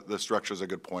think that the structure is a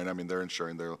good point. They're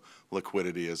ensuring their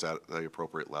liquidity is at the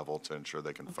appropriate level to ensure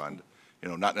they can fund.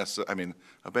 Not necessarily.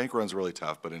 A bank run's really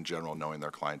tough, but in general, knowing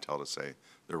their clientele to say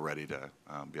they're ready to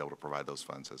be able to provide those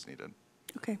funds as needed.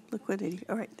 Okay, liquidity.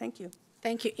 All right, thank you.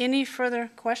 Thank you. Any further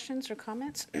questions or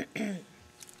comments?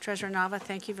 Treasurer Nava,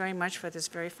 thank you very much for this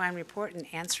very fine report and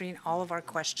answering all of our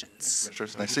questions.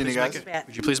 Commissioners, nice seeing you guys.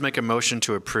 Would you please make a motion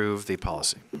to approve the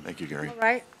policy? Thank you, Gary. All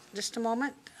right, just a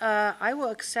moment. I will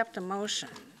accept a motion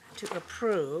to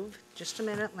approve. Just a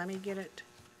minute, let me get it.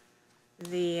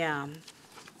 The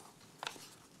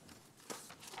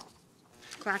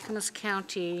Clackamas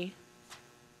County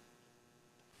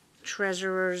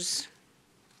Treasurer's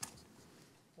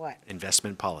what?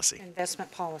 Investment policy.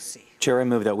 Investment policy. Chair, I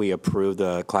move that we approve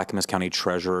the Clackamas County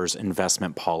Treasurer's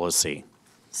investment policy.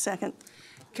 Second.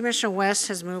 Commissioner West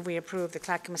has moved we approve the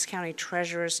Clackamas County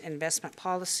Treasurer's investment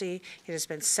policy. It has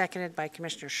been seconded by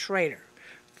Commissioner Schrader.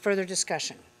 Further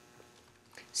discussion?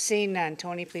 Seeing none,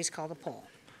 Tony, please call the poll.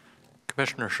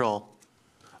 Commissioner Schull.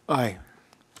 Aye.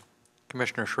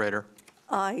 Commissioner Schrader.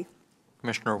 Aye.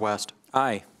 Commissioner West.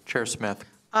 Aye. Chair Smith.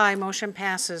 Aye, motion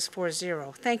passes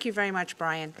 4-0. Thank you very much,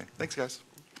 Brian. Okay, thanks, guys.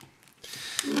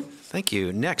 Thank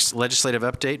you. Next, legislative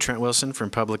update. Trent Wilson from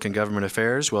Public and Government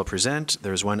Affairs will present.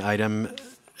 There's one item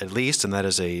at least, and that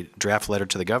is a draft letter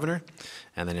to the governor.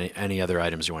 And then any other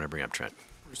items you want to bring up, Trent.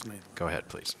 Go ahead,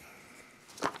 please.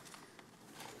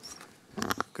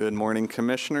 Good morning,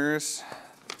 commissioners.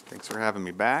 Thanks for having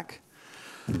me back.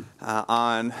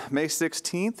 On May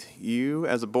 16th, you,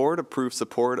 as a board, approved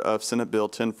support of Senate Bill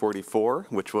 1044,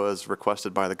 which was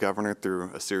requested by the governor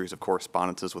through a series of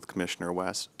correspondences with Commissioner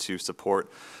West to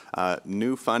support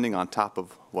new funding on top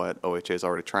of what OHA is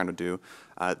already trying to do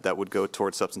that would go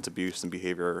towards substance abuse and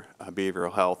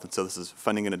behavioral health. And so this is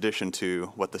funding in addition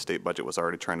to what the state budget was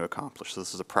already trying to accomplish. So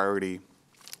this is a priority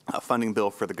funding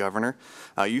bill for the governor.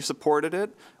 You supported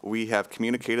it. We have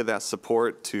communicated that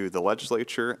support to the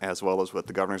legislature as well as with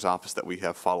the governor's office that we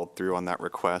have followed through on that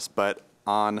request. But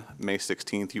on May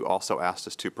 16th, you also asked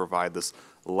us to provide this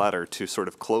letter to sort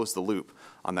of close the loop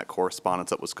on that correspondence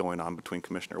that was going on between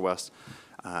Commissioner West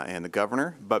and the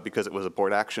governor. But because it was a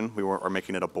board action, we are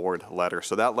making it a board letter.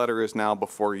 So that letter is now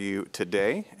before you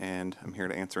today, and I'm here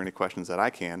to answer any questions that I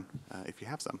can if you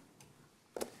have some.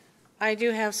 I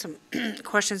do have some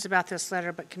questions about this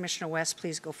letter, but Commissioner West,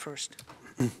 please go first.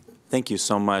 Thank you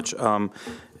so much.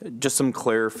 Just some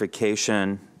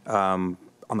clarification.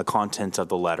 on the content of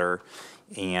the letter,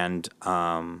 and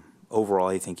overall,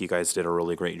 I think you guys did a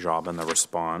really great job in the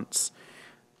response.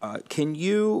 Can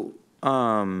you,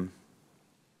 and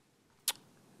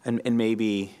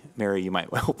maybe, Mary, you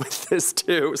might help with this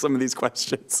too, some of these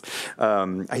questions.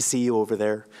 I see you over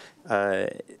there.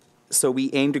 So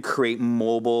we aim to create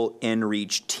mobile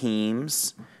in-reach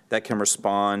teams that can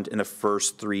respond in the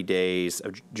first 3 days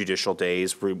of judicial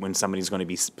days for when somebody's going to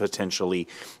be potentially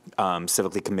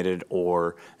civically committed,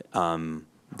 or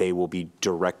they will be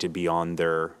directed beyond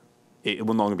their, it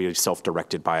will no longer be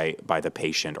self-directed by the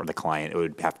patient or the client. It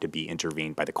would have to be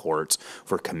intervened by the courts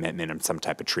for commitment and some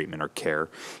type of treatment or care.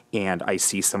 And I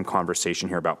see some conversation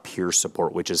here about peer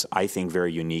support, which is, I think,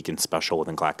 very unique and special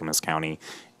within Clackamas County.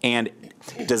 And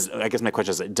I guess my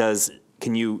question is,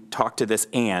 can you talk to this,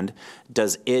 and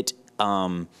does it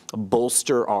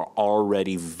bolster our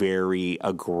already very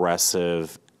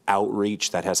aggressive outreach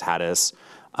that has had us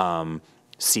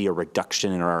see a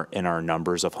reduction in our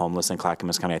numbers of homeless in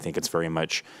Clackamas County? I think it's very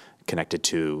much connected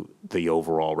to the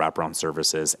overall wraparound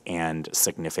services and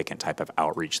significant type of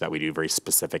outreach that we do, very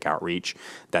specific outreach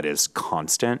that is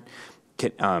constant.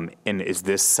 And is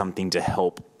this something to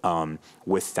help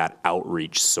with that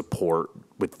outreach support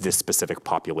with this specific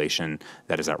population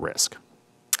that is at risk?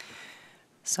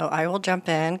 So I will jump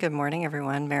in. Good morning,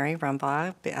 everyone. Mary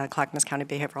Rumbaugh, Clackamas County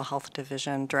Behavioral Health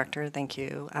Division Director. Thank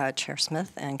you, Chair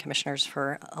Smith and Commissioners,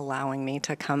 for allowing me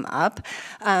to come up.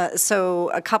 So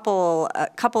a couple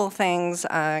of things,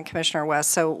 Commissioner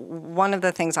West. So one of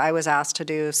the things I was asked to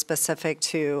do specific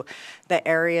to the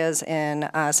areas in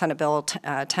Senate Bill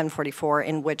 1044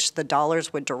 in which the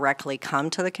dollars would directly come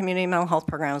to the community mental health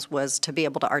programs was to be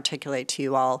able to articulate to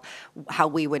you all how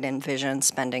we would envision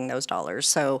spending those dollars.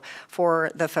 So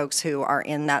for the folks who are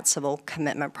in that civil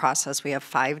commitment process, we have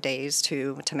 5 days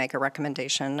to make a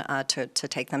recommendation to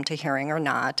take them to hearing or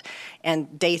not.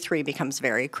 And day 3 becomes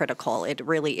very critical. It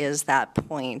really is that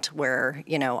point where,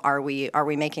 you know, are we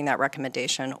making that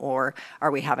recommendation, or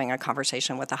are we having a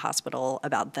conversation with the hospital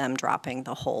about them dropping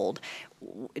the hold?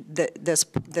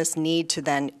 This need to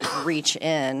then reach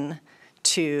in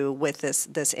to with this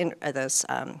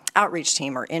outreach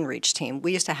team or in-reach team.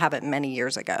 We used to have it many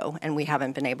years ago, and we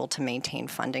haven't been able to maintain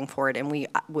funding for it. And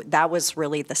that was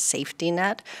really the safety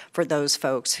net for those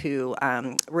folks who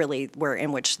really were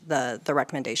in which the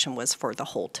recommendation was for the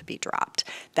hold to be dropped.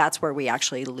 That's where we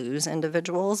actually lose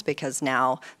individuals, because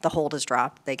now the hold is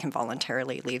dropped, they can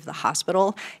voluntarily leave the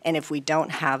hospital. And if we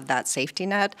don't have that safety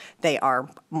net, they are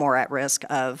more at risk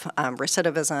of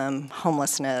recidivism,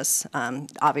 homelessness,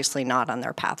 obviously not on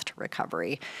their path to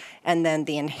recovery. And then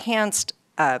the enhanced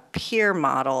peer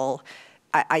model,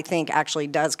 I think, actually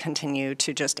does continue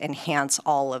to just enhance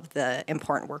all of the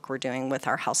important work we're doing with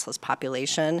our houseless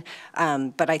population.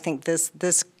 But I think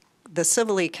the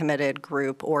civilly committed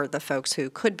group, or the folks who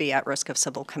could be at risk of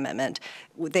civil commitment,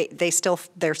 there's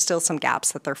still some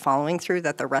gaps that they're following through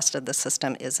that the rest of the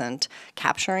system isn't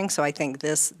capturing. So I think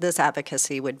this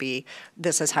advocacy would be,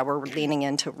 this is how we're leaning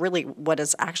into really what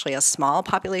is actually a small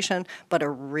population, but a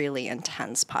really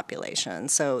intense population.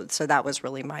 So that was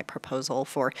really my proposal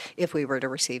for, if we were to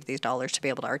receive these dollars, to be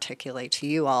able to articulate to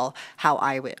you all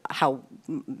how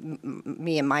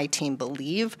me and my team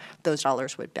believe those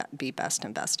dollars would be best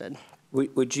invested.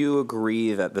 Would you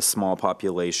agree that the small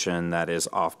population that is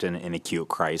often in acute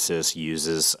crisis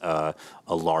uses a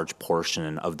large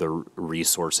portion of the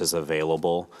resources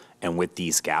available, and with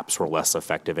these gaps, we're less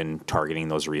effective in targeting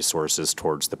those resources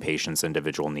towards the patient's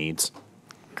individual needs?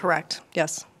 Correct.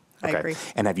 Yes. I agree.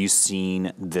 And have you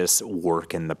seen this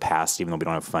work in the past, even though we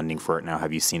don't have funding for it now?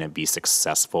 Have you seen it be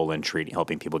successful in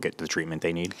helping people get the treatment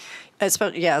they need?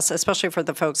 Yes, especially for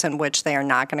the folks in which they are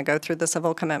not going to go through the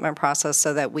civil commitment process,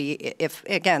 so that if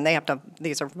again, they have to,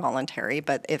 these are voluntary,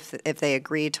 but if they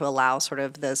agree to allow sort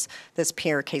of this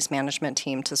peer case management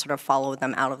team to sort of follow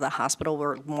them out of the hospital,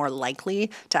 we're more likely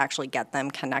to actually get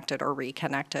them connected or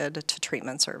reconnected to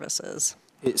treatment services.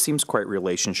 It seems quite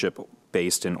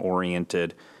relationship-based and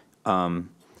oriented. Do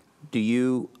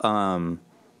you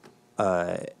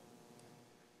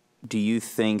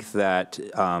think that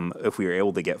if we were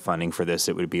able to get funding for this,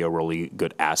 it would be a really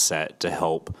good asset to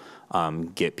help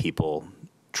get people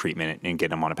treatment and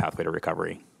get them on a pathway to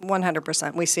recovery?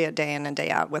 100%. We see it day in and day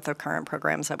out with the current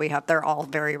programs that we have. They're all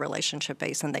very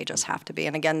relationship-based, and they just have to be.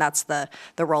 And again, that's the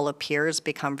role of peers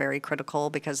become very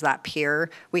critical, because that peer,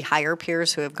 we hire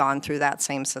peers who have gone through that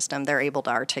same system. They're able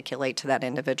to articulate to that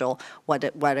individual what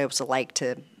it was like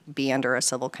to be under a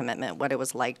civil commitment, what it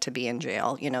was like to be in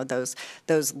jail. You know, those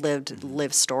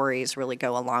lived stories really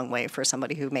go a long way for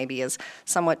somebody who maybe is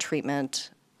somewhat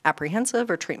treatment apprehensive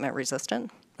or treatment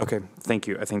resistant. Okay, thank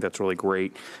you. I think that's really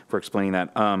great for explaining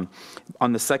that. On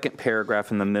the second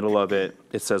paragraph in the middle of it,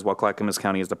 it says, while Clackamas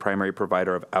County is the primary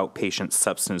provider of outpatient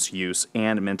substance use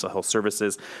and mental health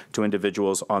services to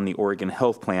individuals on the Oregon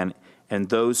Health Plan and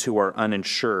those who are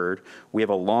uninsured, we have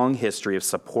a long history of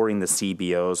supporting the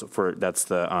CBOs that's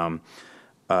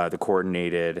the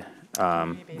coordinated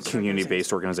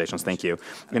community-based organizations, thank you,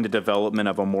 in the development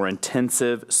of a more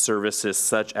intensive services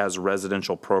such as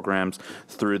residential programs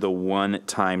through the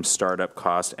one-time startup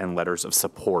cost and letters of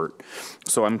support.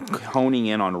 So I'm honing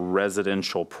in on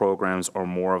residential programs or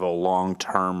more of a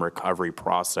long-term recovery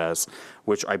process,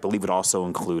 which I believe would also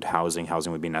include housing.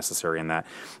 Housing would be necessary in that.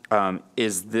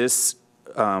 Is this,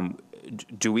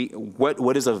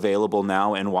 what is available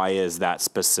now, and why is that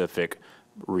specific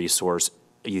resource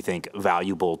you think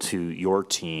valuable to your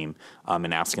team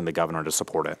in asking the governor to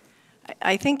support it?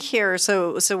 I think here,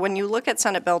 so when you look at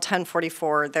Senate Bill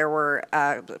 1044, there were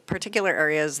particular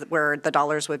areas where the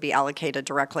dollars would be allocated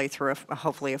directly through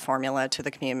hopefully a formula to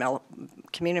the community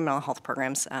mental health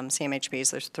programs, CMHPs.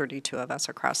 There's 32 of us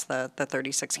across the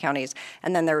 36 counties.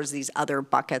 And then there's these other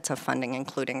buckets of funding,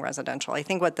 including residential. I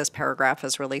think what this paragraph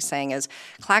is really saying is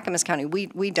Clackamas County,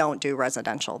 we don't do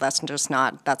residential. That's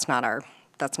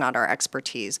not our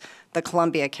expertise. The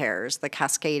Columbia Cares, the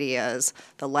Cascadias,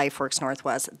 the LifeWorks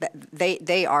Northwest,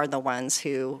 they are the ones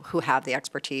who have the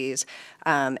expertise.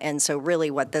 And so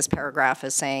really what this paragraph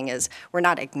is saying is we're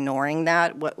not ignoring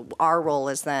that. What our role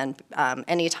is then,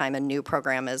 anytime a new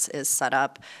program is set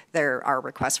up, there are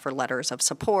requests for letters of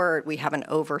support. We have an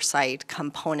oversight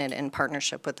component in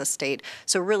partnership with the state.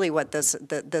 So really what this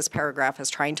paragraph is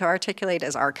trying to articulate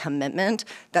is our commitment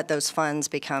that those funds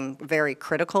become very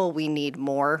critical. We need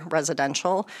more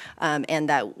residential. And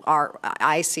that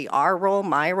I see our role,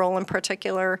 my role in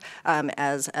particular,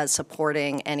 as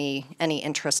supporting any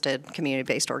interested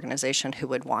community-based organization who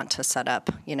would want to set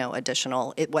up,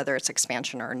 additional, whether it's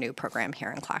expansion or a new program here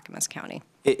in Clackamas County.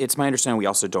 It's my understanding we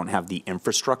also don't have the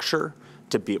infrastructure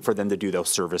for them to do those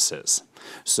services.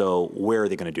 So where are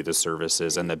they going to do the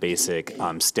services and the basic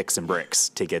sticks and bricks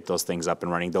to get those things up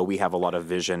and running? Though we have a lot of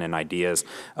vision and ideas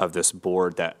of this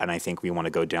board and I think we want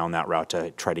to go down that route to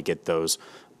try to get those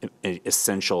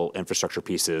essential infrastructure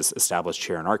pieces established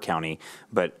here in our county.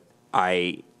 But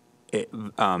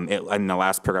in the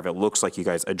last paragraph, it looks like you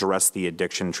guys address the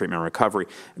addiction treatment and recovery.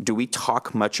 Do we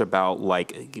talk much about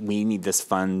we need this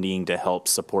funding to help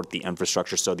support the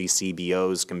infrastructure so these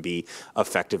CBOs can be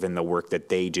effective in the work that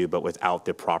they do, but without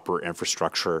the proper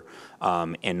infrastructure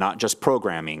and not just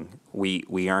programming?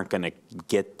 We aren't going to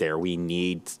get there. We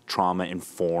need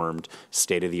trauma-informed,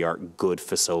 state-of-the-art, good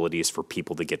facilities for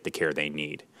people to get the care they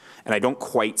need. And I don't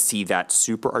quite see that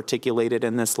super articulated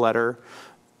in this letter.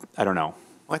 I don't know.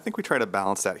 Well, I think we try to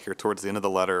balance that here towards the end of the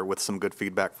letter with some good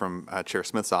feedback from Chair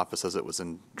Smith's office as it was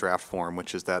in draft form,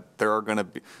 which is that there are going to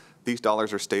be, these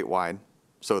dollars are statewide,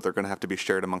 so they're going to have to be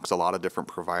shared amongst a lot of different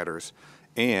providers.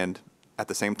 And at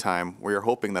the same time, we are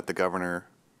hoping that the governor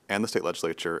and the state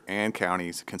legislature and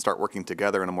counties can start working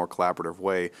together in a more collaborative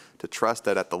way to trust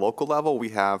that at the local level, we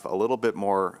have a little bit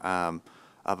more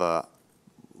of a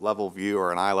level view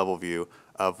or an eye-level view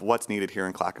of what's needed here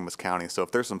in Clackamas County. So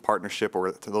if there's some partnership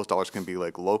or those dollars can be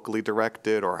locally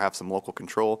directed or have some local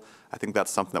control, I think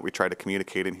that's something that we try to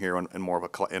communicate in here in more of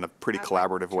a pretty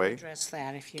collaborative way. Address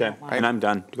that if you don't mind. And I'm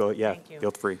done. Go, yeah,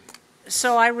 feel free.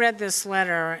 So I read this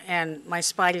letter and my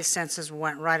spidey senses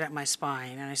went right up my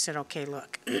spine and I said, okay,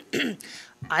 look,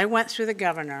 I went through the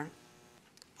governor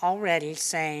already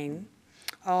saying,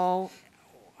 oh,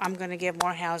 I'm going to give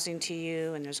more housing to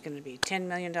you, and there's going to be $10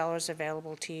 million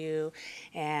available to you,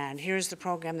 and here's the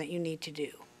program that you need to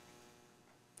do.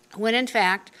 When in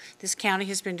fact, this county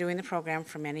has been doing the program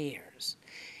for many years.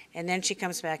 And then she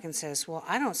comes back and says, well,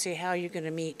 I don't see how you're going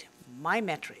to meet my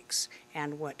metrics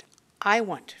and what I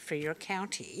want for your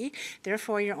county.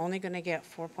 Therefore, you're only going to get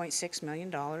 $4.6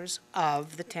 million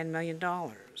of the $10 million.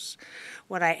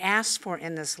 What I asked for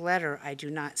in this letter, I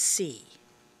do not see.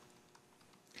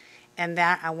 And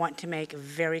that I want to make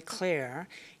very clear.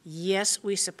 Yes,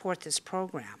 we support this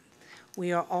program.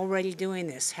 We are already doing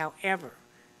this. However,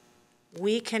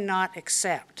 we cannot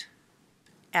accept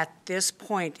at this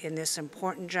point in this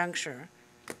important juncture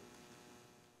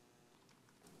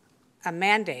a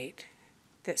mandate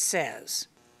that says,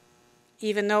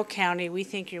 even though county, we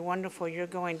think you're wonderful, you're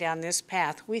going down this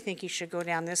path, we think you should go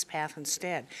down this path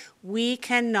instead. We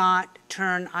cannot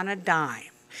turn on a dime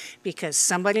because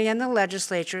somebody in the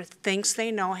legislature thinks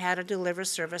they know how to deliver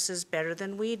services better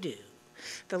than we do.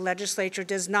 The legislature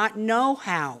does not know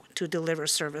how to deliver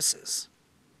services.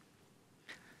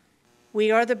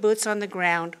 We are the boots on the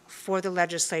ground for the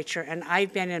legislature, and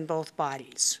I've been in both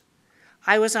bodies.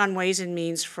 I was on Ways and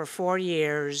Means for 4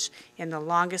 years in the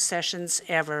longest sessions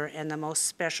ever and the most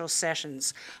special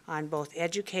sessions on both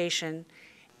education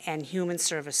and human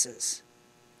services.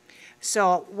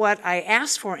 So what I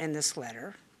asked for in this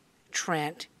letter,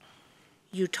 Trent,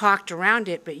 you talked around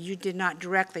it, but you did not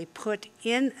directly put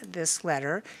in this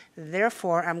letter.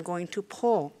 Therefore, I'm going to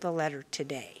pull the letter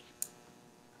today.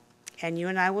 And you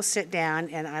and I will sit down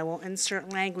and I will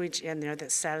insert language in there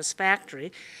that's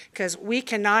satisfactory, because we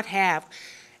cannot have,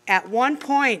 at one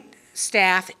point,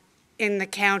 staff in the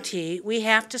county, we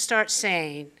have to start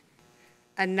saying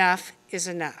enough is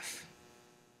enough.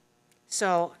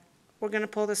 So we're going to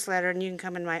pull this letter and you can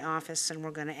come in my office and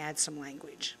we're going to add some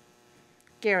language.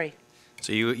 Gary.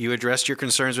 So you addressed your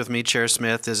concerns with me, Chair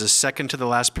Smith. Does a second to the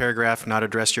last paragraph not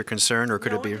address your concern, or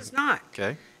could it be? No, it does not.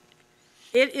 Okay.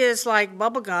 It is like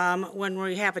bubble gum when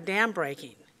we have a dam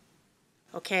breaking,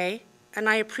 okay? And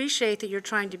I appreciate that you're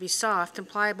trying to be soft and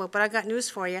pliable, but I got news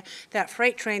for you. That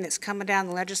freight train that's coming down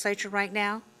the legislature right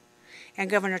now, and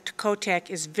Governor Kotek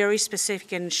is very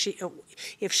specific, and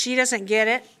if she doesn't get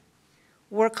it,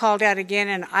 we're called out again,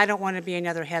 and I don't want to be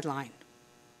another headline.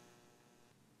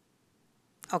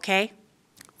 Okay?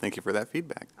 Thank you for that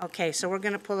feedback. Okay, so we're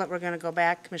going to pull it. We're going to go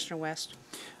back. Commissioner West.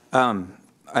 And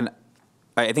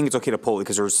I think it's okay to pull it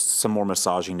because there's some more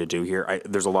massaging to do here.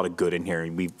 There's a lot of good in here,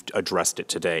 and we've addressed it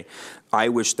today. I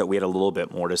wish that we had a little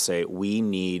bit more to say. We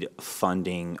need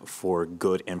funding for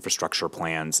good infrastructure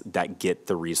plans that get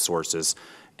the resources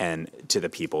and to the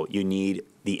people. You need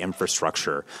the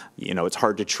infrastructure. You know, it's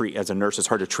hard to treat, as a nurse, it's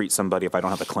hard to treat somebody if I don't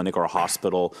have a clinic or a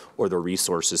hospital or the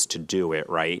resources to do it,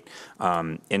 right?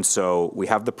 And so we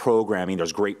have the programming,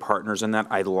 there's great partners in that.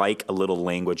 I like a little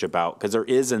language about, because there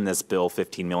is in this bill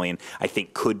 15 million, I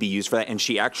think could be used for that. And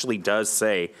she actually does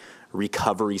say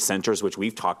recovery centers, which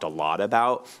we've talked a lot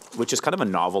about, which is kind of a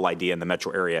novel idea in the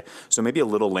metro area. So maybe a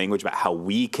little language about how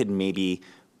we could maybe,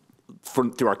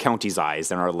 through our county's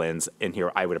eyes and our lens in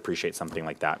here, I would appreciate something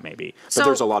like that maybe. But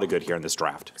there's a lot of good here in this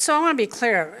draft. So I want to be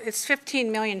clear. It's 15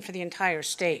 million for the entire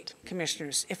state,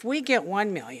 commissioners. If we get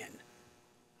 1 million,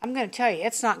 I'm going to tell you,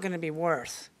 it's not going to be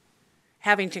worth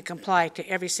having to comply to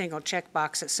every single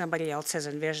checkbox that somebody else has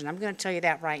envisioned. I'm going to tell you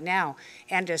that right now.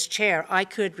 And as chair, I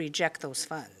could reject those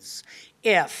funds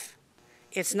if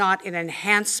it's not an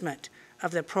enhancement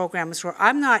of the programs where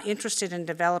I'm not interested in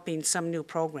developing some new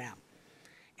program.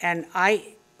 And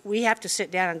we have to sit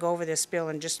down and go over this bill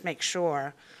and just make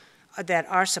sure that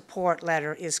our support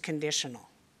letter is conditional.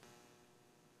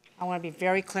 I want to be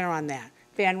very clear on that.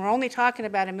 Ben, we're only talking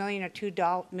about $1 million or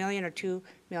 $2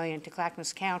 million to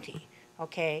Clackamas County,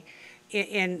 okay,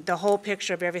 in the whole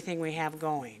picture of everything we have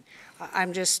going.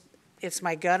 It's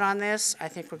my gut on this. I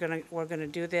think we're gonna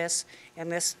do this,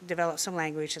 and let's develop some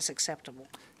language that's acceptable.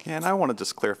 Yeah, and I want to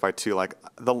just clarify too, like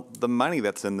the money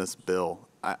that's in this bill,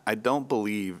 I don't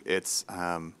believe it's,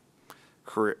 I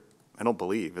don't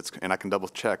believe it's, and I can double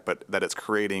check, but that it's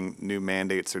creating new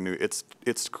mandates or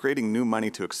it's creating new money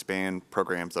to expand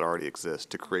programs that already exist,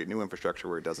 to create new infrastructure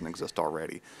where it doesn't exist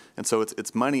already. And so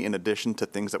it's money in addition to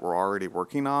things that we're already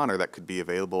working on, or that could be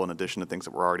available in addition to things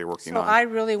that we're already working on. So I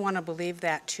really want to believe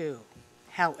that too.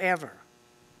 However,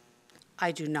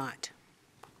 I do not.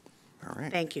 All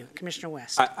right. Thank you. Commissioner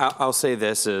West. I'll say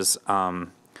this is,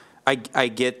 I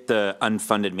get the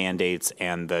unfunded mandates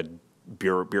and the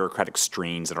bureaucratic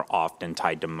strings that are often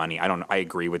tied to money. I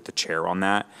agree with the chair on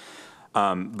that.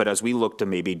 But as we look to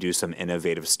maybe do some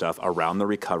innovative stuff around the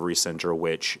recovery center,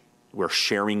 which we're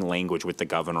sharing language with the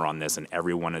governor on this in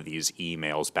every one of these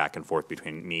emails back and forth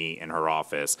between me and her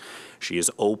office. She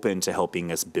is open to helping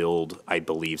us build, I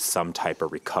believe, some type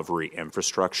of recovery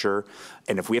infrastructure.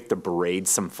 And if we have to braid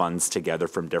some funds together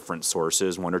from different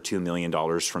sources, $1 or $2 million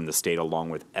from the state along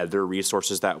with other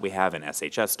resources that we have and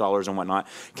SHS dollars and whatnot,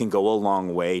 can go a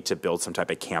long way to build some type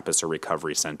of campus or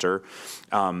recovery center.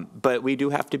 But we do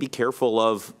have to be careful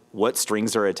of what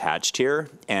strings are attached here,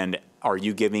 and are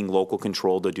you giving local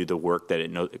control to do the work that it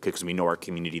knows, because we know our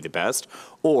community the best,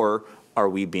 or are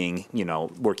we being,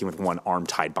 working with one arm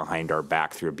tied behind our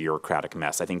back through a bureaucratic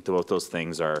mess? I think both those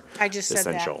things are essential. I just said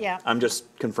that, yeah. I'm just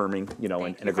confirming,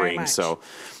 and agreeing. much. So,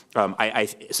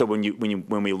 so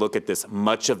when we look at this,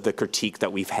 much of the critique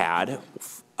that we've had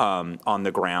on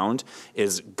the ground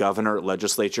is governor,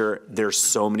 legislature, there's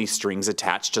so many strings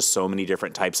attached to so many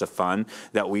different types of fund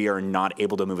that we are not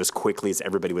able to move as quickly as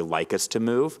everybody would like us to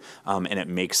move, and it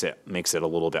makes it a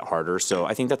little bit harder. So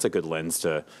I think that's a good lens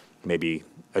to maybe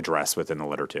address within the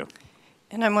letter too.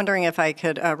 And I'm wondering if I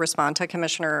could respond to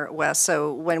Commissioner West.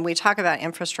 So when we talk about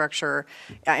infrastructure,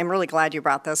 I'm really glad you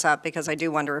brought this up because I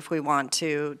do wonder if we want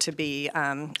to be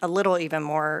a little even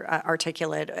more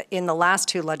articulate. In the last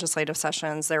 2 legislative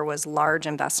sessions, there was large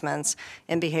investments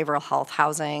in behavioral health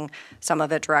housing, some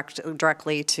of it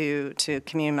directly to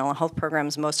community mental health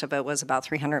programs. Most of it was about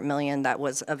 $300 million that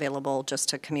was available just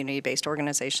to community-based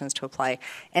organizations to apply.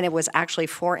 And it was actually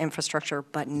for infrastructure,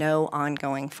 but no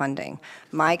ongoing funding.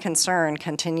 My concern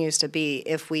continues to be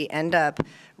if we end up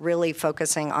really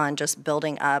focusing on just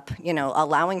building up,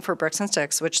 allowing for bricks and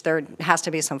sticks, which there has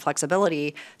to be some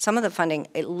flexibility. Some of the funding,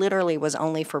 it literally was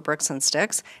only for bricks and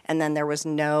sticks, and then there was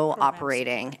no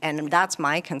operating. And that's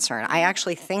my concern. I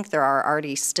actually think there are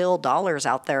already still dollars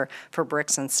out there for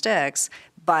bricks and sticks,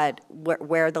 but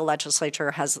where the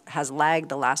legislature has lagged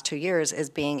the last 2 years is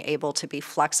being able to be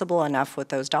flexible enough with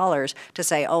those dollars to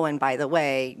say, oh, and by the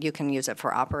way, you can use it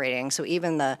for operating. So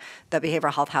even the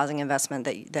behavioral health housing investment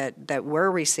that we're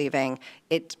receiving,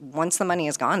 once the money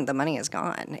is gone, the money is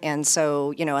gone. And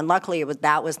so, and luckily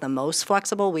that was the most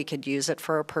flexible. We could use it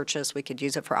for a purchase, we could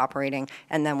use it for operating,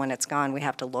 and then when it's gone, we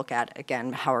have to look at,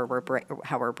 again, how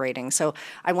we're braiding. So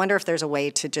I wonder if there's a way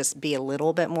to just be a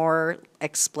little bit more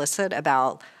explicit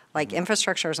about,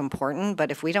 infrastructure is important,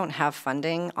 but if we don't have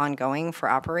funding ongoing for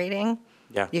operating,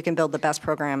 you can build the best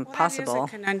program possible. That is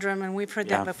a conundrum, and we've heard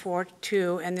that before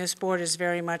too, and this board is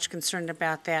very much concerned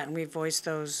about that, and we've voiced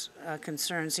those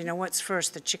concerns. What's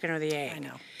first, the chicken or the egg? I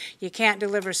know. You can't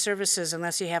deliver services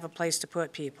unless you have a place to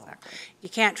put people. Exactly. You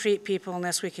can't treat people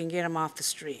unless we can get them off the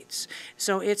streets.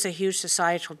 So it's a huge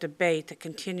societal debate that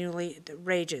continually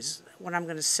rages. What I'm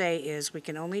going to say is we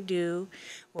can only do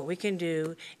what we can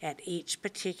do at each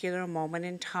particular moment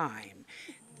in time.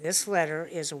 This letter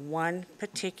is one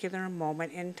particular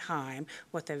moment in time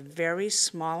with a very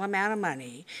small amount of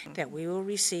money that we will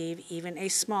receive even a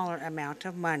smaller amount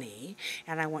of money,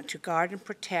 and I want to guard and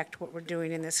protect what we're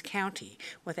doing in this county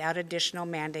without additional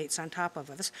mandates on top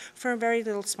of us for a very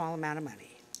little small amount of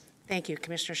money. Thank you,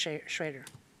 Commissioner Schrader.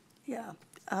 Yeah.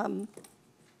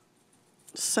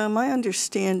 So my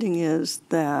understanding is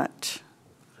that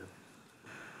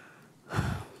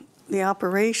the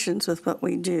operations with what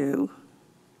we do,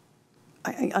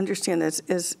 I understand that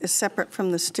is separate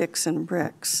from the sticks and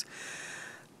bricks.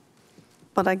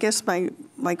 But I guess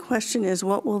my question is,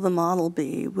 what will the model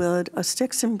be? Will a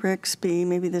sticks and bricks be,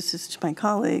 maybe this is to my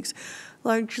colleagues,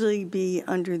 largely be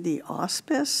under the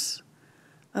auspice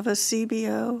of a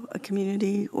CBO, a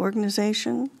community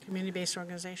organization? Community-based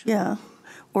organization? Yeah.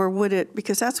 Or would it,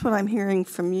 because that's what I'm hearing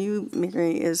from you,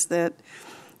 Mary, is that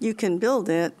you can build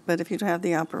it, but if you don't have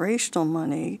the operational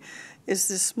money, is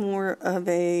this more of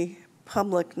a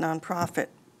public nonprofit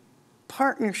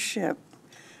partnership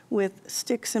with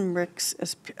sticks and bricks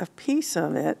as a piece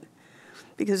of it?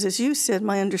 Because as you said,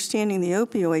 my understanding, the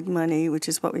opioid money, which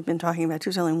is what we've been talking about,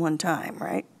 is only one time,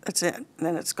 right? That's it, and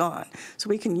then it's gone. So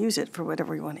we can use it for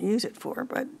whatever we want to use it for,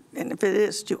 and if it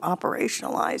is to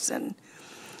operationalize, then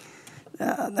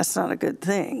that's not a good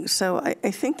thing. So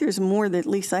I think there's more that at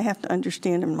least I have to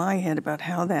understand in my head about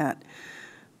how that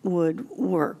would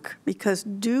work. Because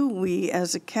do we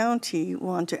as a county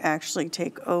want to actually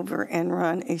take over and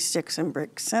run a sticks and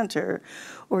bricks center,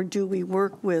 or do we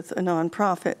work with a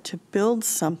nonprofit to build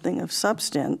something of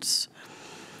substance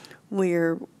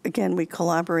where, again, we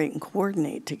collaborate and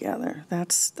coordinate together?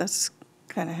 That's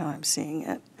kind of how I'm seeing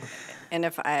it. And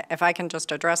if I can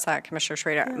just address that, Commissioner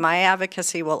Schrader, my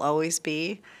advocacy will always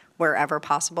be, wherever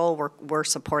possible, we're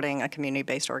supporting a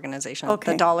community-based organization.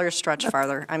 Okay. The dollars stretch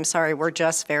farther. I'm sorry, we're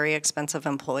just very expensive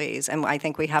employees, and I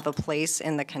think we have a place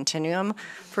in the continuum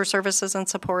for services and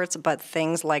supports, but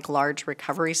things like large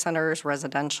recovery centers,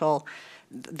 residential,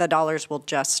 the dollars will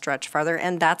just stretch farther,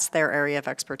 and that's their area of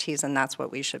expertise, and that's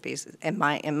what we should be, in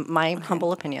my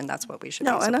humble opinion, that's what we should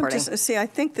be supporting. No, and I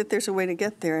think that there's a way to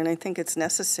get there, and I think it's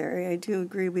necessary. I do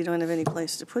agree we don't have any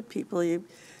place to put people.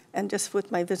 And just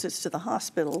with my visits to the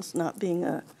hospitals, not being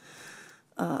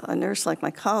a nurse like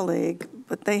my colleague,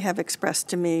 but they have expressed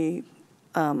to me,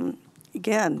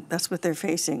 again, that's what they're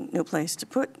facing, no place to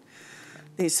put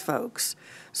these folks.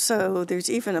 So there's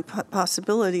even a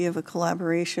possibility of a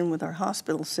collaboration with our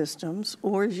hospital systems,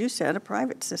 or as you said, a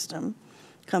private system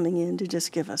coming in to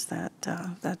just give us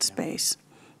that space.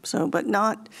 So,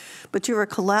 but you're a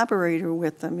collaborator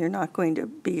with them. You're not going to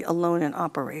be alone in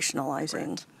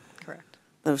operationalizing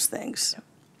those things.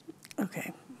 Yep.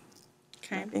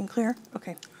 Okay. Being clear?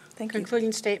 Okay. Thank you.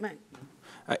 Concluding statement.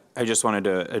 I just wanted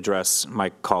to address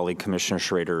my colleague Commissioner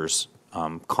Schrader's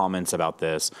comments about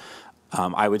this.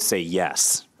 I would say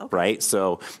yes. right?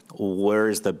 So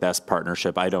where's the best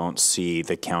partnership? I don't see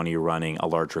the county running a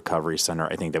large recovery center.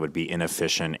 I think that would be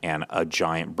inefficient and a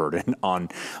giant burden on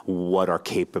what our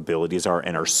capabilities are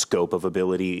and our scope of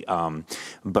ability.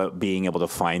 But being able to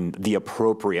find the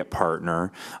appropriate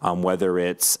partner, whether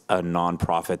it's a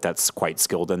nonprofit that's quite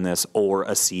skilled in this, or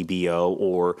a CBO,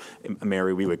 or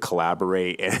Mary, we would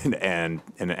collaborate and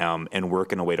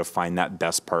work in a way to find that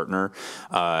best partner.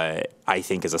 I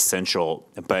think is essential.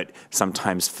 But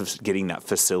sometimes getting that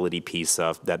facility piece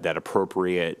of that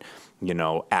appropriate,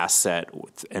 asset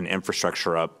and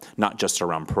infrastructure up, not just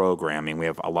around programming. We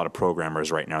have a lot of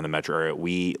programmers right now in the metro area.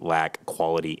 We lack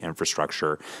quality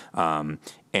infrastructure.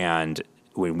 And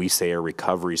when we say a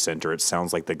recovery center, it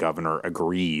sounds like the governor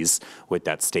agrees with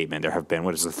that statement. There have been,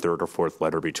 what is the third or fourth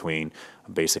letter between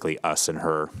basically us and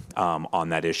her on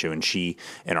that issue. And she,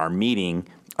 in our meeting,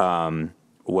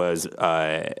 was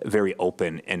very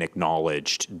open and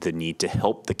acknowledged the need to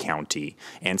help the county,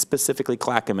 and specifically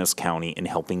Clackamas County, in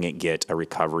helping it get a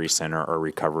recovery center or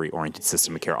recovery-oriented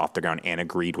system of care off the ground, and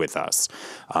agreed with us.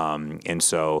 And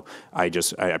so I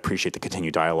appreciate the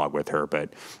continued dialogue with her,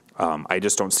 but I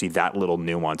just don't see that little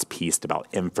nuance piece about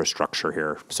infrastructure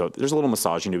here. So there's a little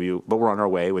massaging to do, but we're on our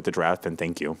way with the draft, and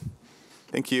thank you.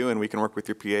 Thank you, and we can work with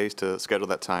your PAs to schedule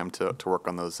that time to work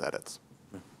on those edits.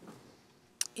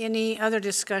 Any other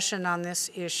discussion on this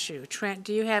issue? Trent,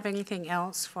 do you have anything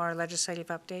else for our legislative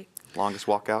update? Longest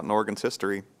walkout in Oregon's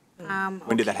history.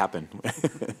 When did that happen?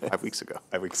 5 weeks ago.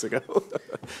 5 weeks ago.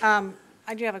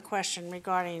 I do have a question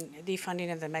regarding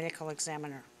defunding of the medical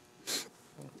examiner.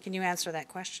 Can you answer that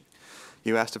question?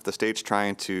 You asked if the state's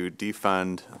trying to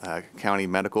defund county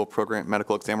medical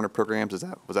examiner programs.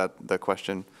 Was that the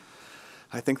question?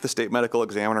 I think the state medical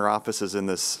examiner office is in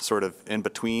this sort of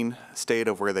in-between state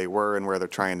of where they were and where they're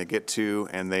trying to get to.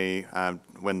 And they,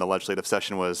 when the legislative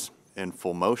session was in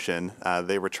full motion,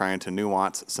 they were trying to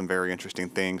nuance some very interesting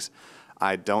things.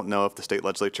 I don't know if the state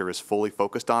legislature is fully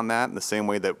focused on that in the same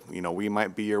way that we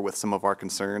might be here with some of our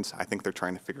concerns. I think they're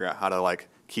trying to figure out how to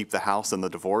keep the House and the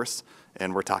divorce.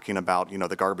 And we're talking about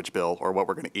the garbage bill or what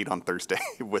we're going to eat on Thursday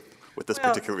with this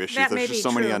particular issue. There's just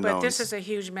so many unknowns. But this is a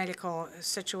huge medical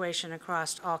situation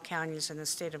across all counties in the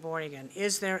state of Oregon.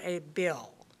 Is there a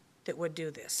bill that would do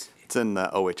this? It's in the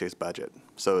OHA's budget,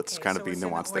 so it's kind of be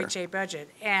nuanced there. OHA budget,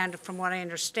 and from what I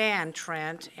understand,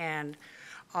 Trent and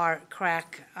our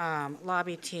crack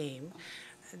lobby team,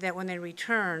 that when they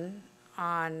return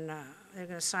on, they're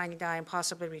going to sign, die, and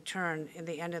possibly return in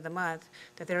the end of the month,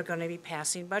 that they're going to be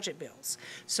passing budget bills.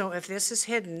 So if this is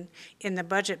hidden in the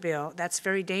budget bill, that's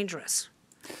very dangerous.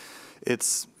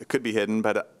 It could be hidden,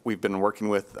 but we've been working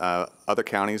with other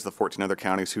counties, the 14 other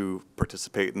counties who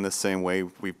participate in the same way.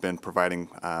 We've been providing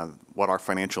what our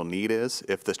financial need is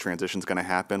if this transition is going to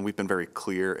happen. We've been very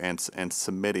clear and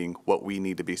submitting what we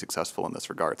need to be successful in this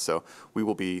regard. So we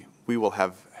will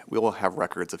have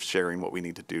records of sharing what we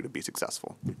need to do to be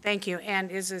successful. Thank you.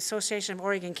 And is the Association of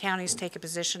Oregon Counties take a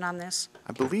position on this?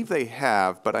 I believe they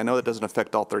have, but I know that doesn't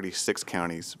affect all 36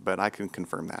 counties, but I can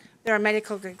confirm that. There are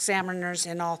medical examiners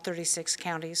in all 36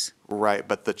 counties. Right,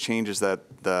 but the changes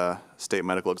that the state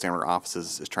medical examiner office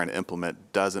is trying to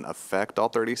implement doesn't affect all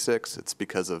 36. It's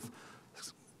because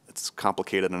it's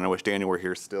complicated, and I wish Daniel were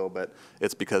here still, but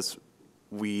it's because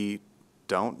we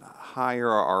don't hire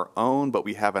our own, but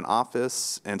we have an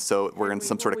office, and so we're in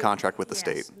some sort of contract with the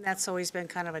state. And that's always been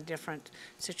kind of a different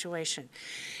situation.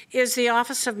 Is the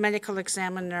Office of Medical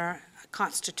Examiner a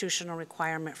constitutional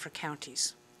requirement for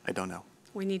counties? I don't know.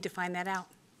 We need to find that out.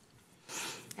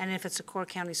 And if it's a core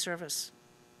county service.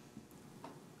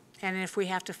 And if we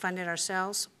have to fund it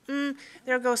ourselves,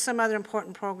 there goes some other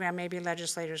important program maybe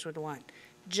legislators would want.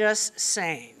 Just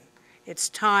saying. It's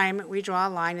time we draw a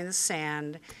line in the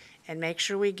sand and make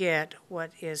sure we get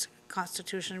what is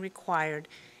constitutionally required,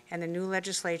 and the new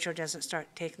legislature doesn't start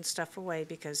taking stuff away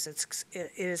because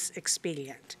it is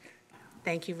expedient.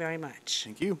 Thank you very much.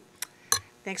 Thank you.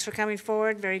 Thanks for coming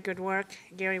forward. Very good work.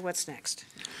 Gary, what's next?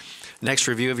 Next,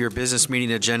 review of your business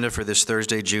meeting agenda for this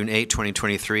Thursday, June 8,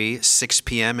 2023, 6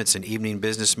 p.m. It's an evening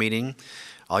business meeting.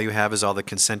 All you have is all the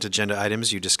consent agenda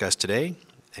items you discussed today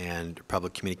and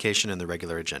public communication and the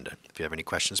regular agenda. If you have any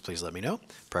questions, please let me know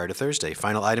prior to Thursday.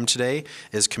 Final item today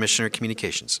is Commissioner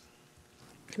Communications.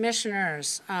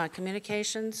 Commissioners,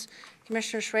 communications.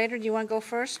 Commissioner Schrader, do you want to go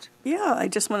first? Yeah, I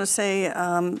just want to say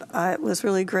it was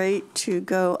really great to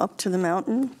go up to the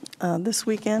mountain this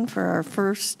weekend for our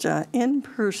first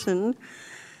in-person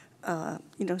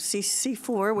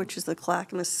C4, which is the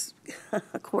Clackamas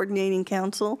Coordinating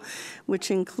Council,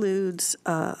 which includes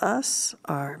us,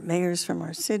 our mayors from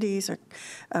our cities,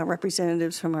 our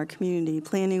representatives from our community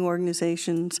planning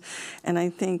organizations, and I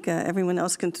think everyone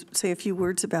else can say a few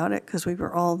words about it because we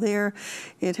were all there.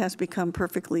 It has become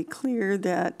perfectly clear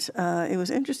that it was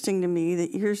interesting to me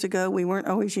that years ago we weren't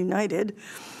always united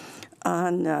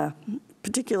on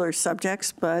particular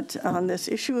subjects, but on this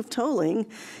issue of tolling,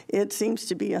 it seems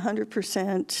to be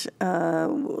 100%,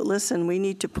 listen, we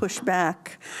need to push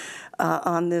back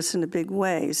on this in a big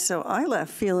way. So I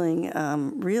left feeling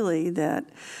really that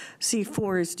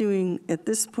C4 is doing at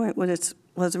this point what it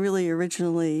was really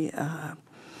originally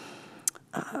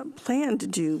planned to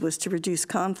do, was to reduce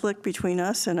conflict between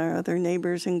us and our other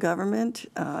neighbors in government,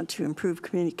 to improve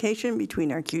communication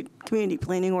between our community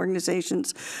planning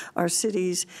organizations, our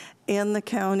cities, and the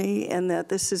county, and that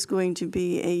this is going to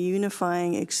be a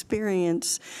unifying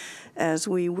experience as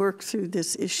we work through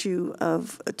this issue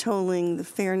of tolling, the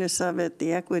fairness of it,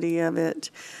 the equity of it,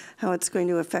 how it's going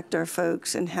to affect our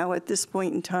folks, and how at this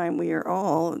point in time we are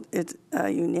all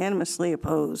unanimously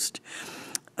opposed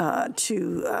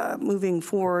to moving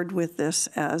forward with this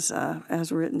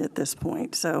as written at this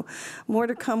point. So more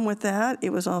to come with that. It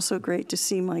was also great to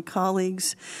see my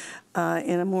colleagues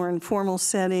in a more informal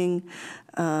setting,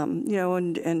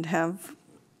 and have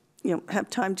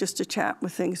time just to chat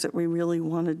with things that we really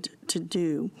wanted to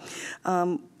do.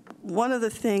 One of the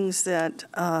things that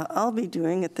I'll be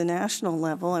doing at the national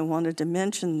level, I wanted to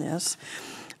mention this.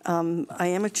 I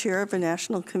am a chair of a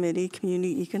national committee,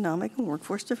 Community Economic and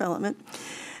Workforce Development,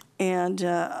 and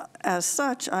as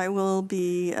such, I will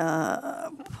be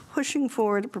pushing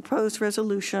forward a proposed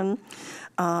resolution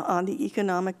on the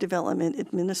Economic Development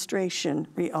Administration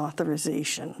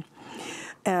reauthorization.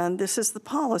 And this is the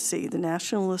policy. The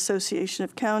National Association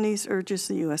of Counties urges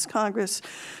the U.S. Congress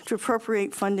to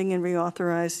appropriate funding and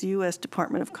reauthorize the U.S.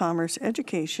 Department of Commerce,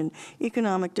 Education,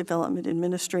 Economic Development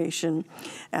Administration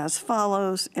as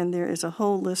follows, and there is a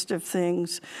whole list of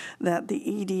things that the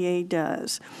EDA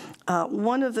does.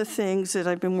 One of the things that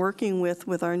I've been working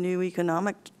with our new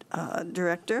economic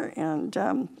director and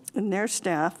their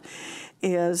staff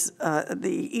is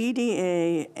the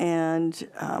EDA and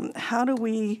how do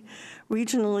we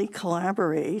regionally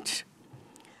collaborate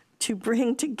to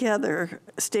bring together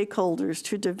stakeholders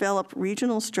to develop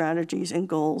regional strategies and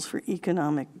goals for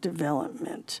economic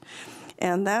development.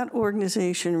 And that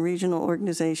organization, regional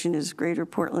organization, is Greater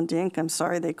Portland, Inc. I'm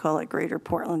sorry they call it Greater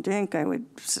Portland, Inc.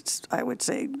 I would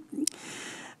say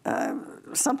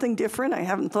something different. I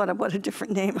haven't thought of what a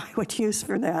different name I would use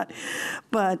for that.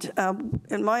 But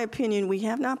in my opinion, we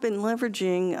have not been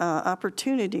leveraging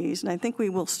opportunities, and I think we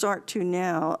will start to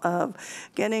now, of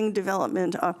getting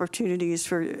development opportunities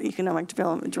for economic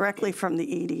development directly from the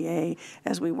EDA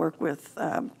as we work with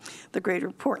the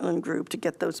Greater Portland Group to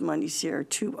get those monies here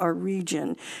to our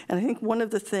region. And I think one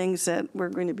of the things that we're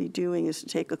going to be doing is to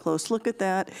take a close look at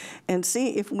that and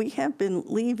see if we have been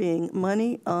leaving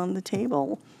money on the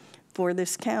table for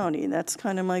this county. That's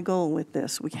kind of my goal with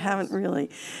this. We haven't really.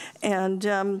 And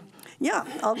yeah,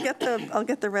 I'll get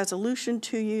the resolution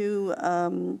to you.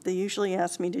 They usually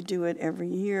ask me to do it every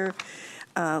year.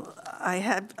 I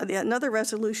had another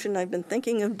resolution I've been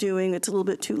thinking of doing. It's a little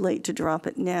bit too late to drop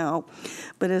it now.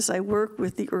 But as I work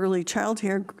with the early child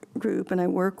care group and I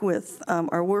work with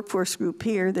our workforce group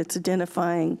here that's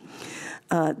identifying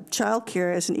child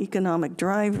care as an economic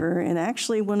driver, and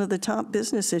actually one of the top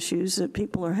business issues that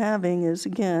people are having is,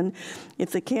 again,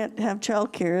 if they can't have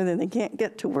child care, then they can't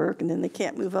get to work, and then they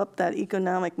can't move up that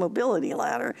economic mobility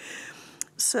ladder.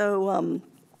 So I'm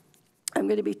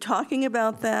going to be talking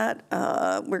about that.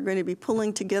 We're going to be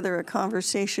pulling together a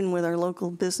conversation with our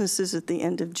local businesses at the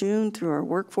end of June through our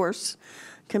workforce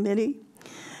committee.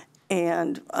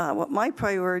 And what my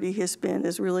priority has been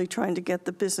is really trying to get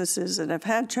the businesses that have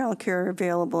had child care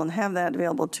available and have that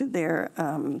available to their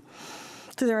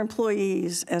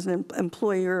employees as an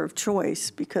employer of choice,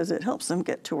 because it helps them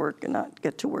get to work and not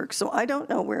get to work. So I don't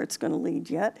know where it's going to lead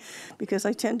yet, because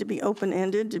I tend to be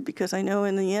open-ended, because I know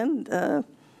in the end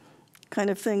kind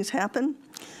of things happen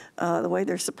the way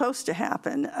they're supposed to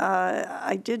happen.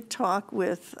 I did talk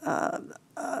with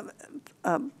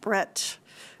Brett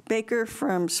Baker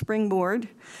from Springboard,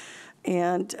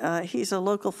 and he's a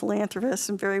local philanthropist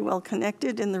and very well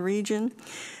connected in the region.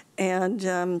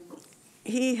 And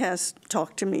he has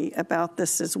talked to me about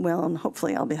this as well, and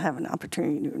hopefully I'll have an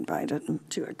opportunity to invite him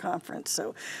to a conference.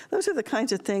 So those are the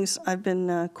kinds of things I've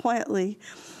been quietly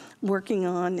working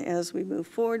on as we move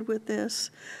forward with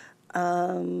this.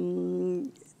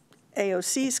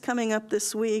 AOC's coming up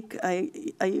this week. I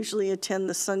usually attend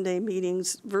the Sunday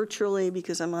meetings virtually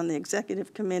because I'm on the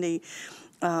executive committee,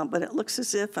 but it looks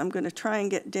as if I'm going to try and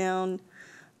get down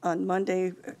on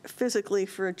Monday physically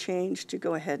for a change to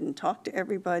go ahead and talk to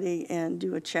everybody and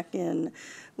do a check-in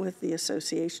with the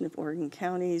Association of Oregon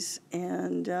Counties,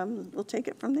 and we'll take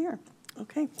it from there.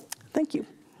 Okay, thank you.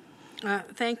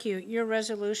 Thank you. Your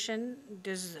resolution,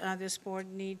 does this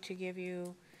board need to give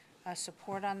you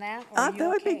support on that? Or are you That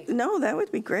would okay? be, no, that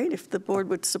would be great if the board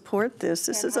would support this.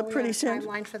 This And is a are we on pretty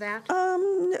timeline for that?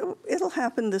 It'll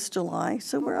happen this July,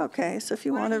 so we're okay. So if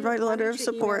you want to write a letter of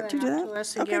support to do that,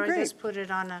 Okay, okay, Gary, great. just put it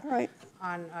on a, All right.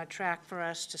 on a track for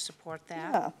us to support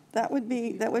that. Yeah, that would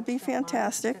be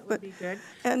fantastic. That would be good.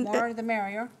 And- More the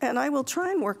merrier. And I will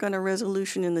try and work on a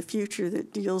resolution in the future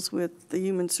that deals with the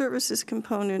human services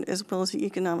component as well as the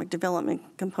economic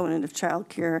development component of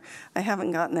childcare. I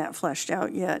haven't gotten that fleshed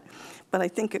out yet, but I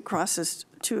think it crosses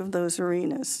two of those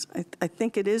arenas. I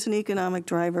think it is an economic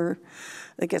driver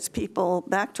that gets people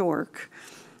back to work.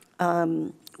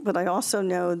 But I also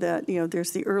know that,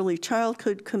 there's the early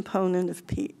childhood component of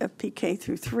PK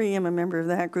through 3. I'm a member of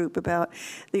that group. About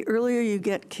the earlier you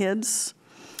get kids,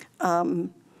 to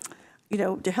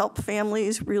help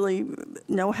families really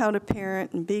know how to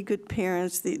parent and be good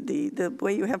parents, the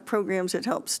way you have programs that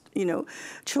helps,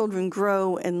 children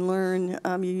grow and learn,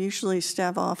 you usually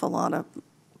stave off a lot of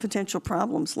potential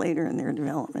problems later in their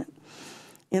development.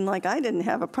 And like I didn't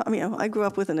have a problem, I grew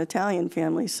up with an Italian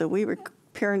family, so we were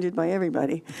parented by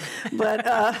everybody. But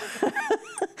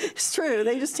it's true,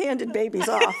 they just handed babies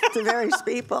off to various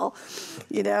people,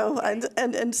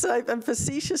 and so I'm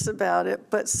facetious about it.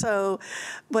 But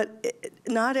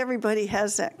not everybody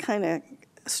has that kind of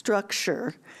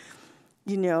structure,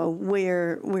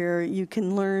 where you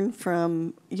can learn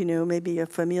from, maybe a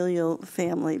familial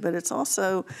family. But it's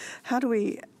also how do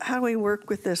we work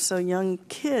with this so young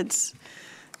kids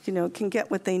can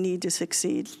get what they need to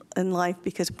succeed in life,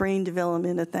 because brain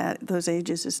development at those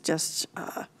ages is just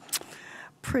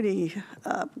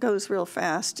goes real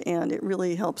fast, and it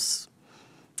really helps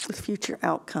with future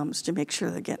outcomes to make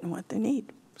sure they're getting what they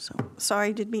need. So, sorry,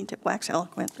 I didn't mean to wax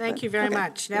eloquent. Thank you very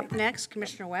much. Up next,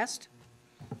 Commissioner West.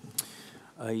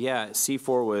 Yeah,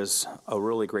 C4 was a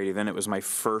really great event. It was my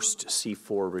first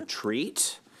C4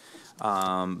 retreat.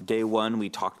 Day one, we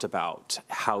talked about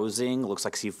housing. Looks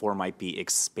like C4 might be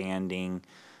expanding.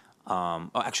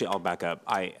 Actually, I'll back up.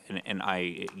 I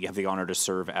have the honor to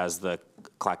serve as the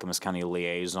Clackamas County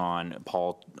liaison.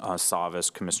 Paul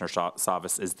Savas, Commissioner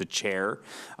Savas, is the chair,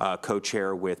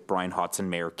 co-chair with Brian Hodson,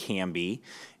 Mayor Canby,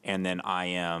 and then I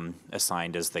am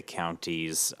assigned as the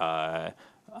county's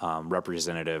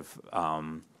representative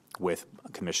with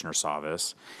Commissioner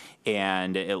Savas.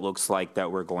 And it looks like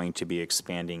that we're going to be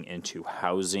expanding into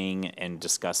housing and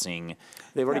discussing,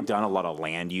 they've already done a lot of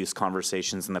land use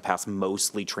conversations in the past.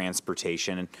 Mostly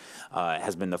transportation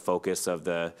has been the focus of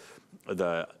the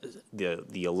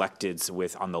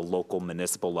electeds on the local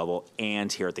municipal level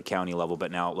and here at the county level.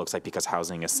 But now it looks like, because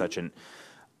housing is such an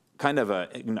kind of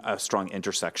a strong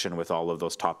intersection with all of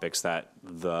those topics, that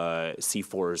the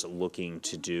C4 is looking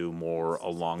to do more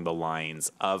along the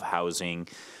lines of housing,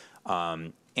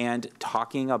 and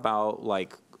talking about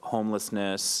like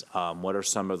homelessness. What are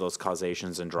some of those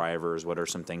causations and drivers? What are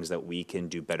some things that we can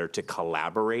do better to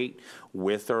collaborate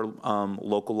with our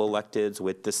local electeds,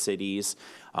 with the cities?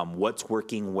 What's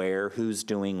working where? Who's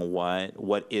doing what?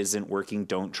 What isn't working?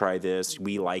 Don't try this.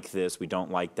 We like this. We don't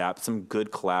like that. Some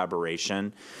good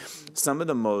collaboration. Some of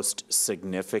the most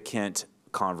significant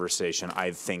conversation,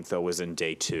 I think, though, was in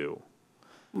day 2.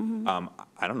 Mm-hmm.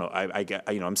 I don't know.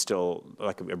 I'm still,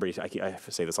 like everybody, I have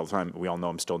to say this all the time. We all know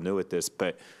I'm still new at this,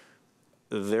 but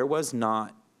there was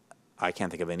not, I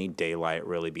can't think of any daylight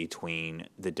really between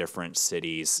the different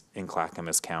cities in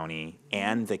Clackamas County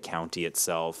and the county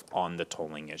itself on the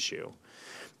tolling issue,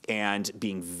 and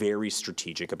being very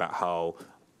strategic about how,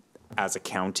 as a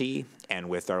county and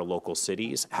with our local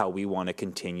cities, how we want to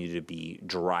continue to be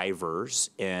drivers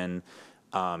in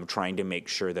trying to make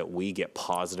sure that we get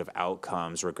positive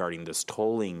outcomes regarding this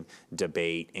tolling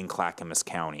debate in Clackamas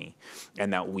County,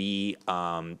 and that we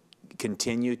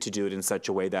continue to do it in such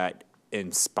a way that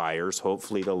inspires,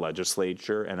 hopefully, the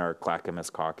legislature and our Clackamas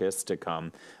caucus to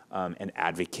come and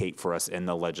advocate for us in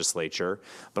the legislature.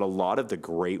 But a lot of the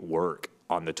great work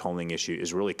on the tolling issue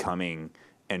is really coming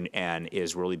and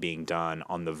is really being done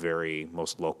on the very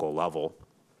most local level.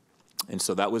 And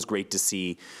so that was great to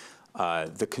see.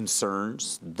 The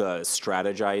concerns, the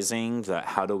strategizing, the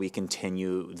how do we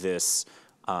continue this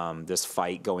this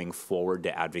fight going forward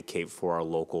to advocate for our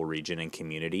local region and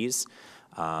communities.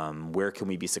 Where can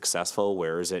we be successful?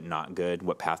 Where is it not good?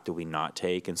 What path do we not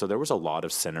take? And so there was a lot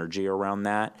of synergy around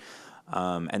that.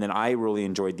 And then I really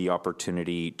enjoyed the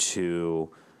opportunity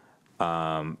to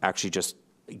actually just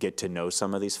get to know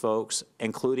some of these folks,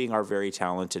 including our very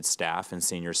talented staff and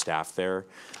senior staff there.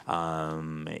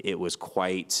 It was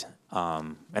quite,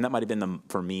 and that might have been,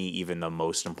 for me, even the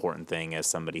most important thing as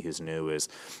somebody who's new, is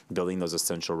building those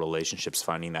essential relationships,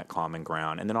 finding that common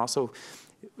ground, and then also,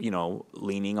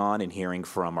 leaning on and hearing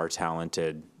from our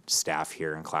talented staff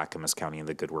here in Clackamas County and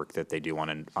the good work that they do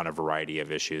on a variety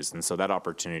of issues. And so that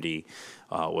opportunity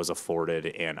was afforded,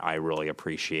 and I really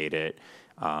appreciate it.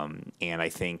 And I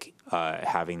think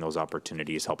having those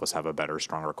opportunities help us have a better,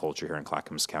 stronger culture here in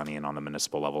Clackamas County and on the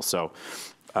municipal level. So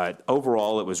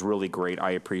overall, it was really great.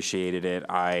 I appreciated it.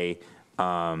 I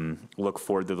look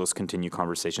forward to those continued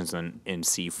conversations in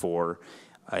C4,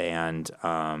 and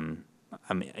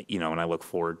and I look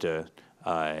forward to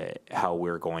how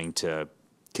we're going to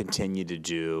continue to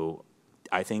do,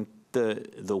 I think,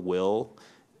 the will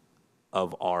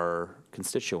of our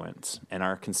constituents. And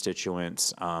our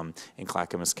constituents in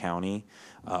Clackamas County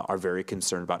are very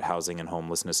concerned about housing and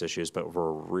homelessness issues, but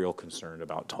we're real concerned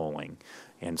about tolling.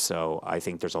 And so I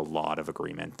think there's a lot of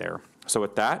agreement there. So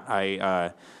with that,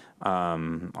 I'll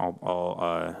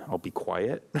be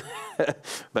quiet.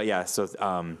 But yeah, so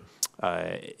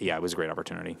it was a great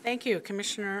opportunity. Thank you,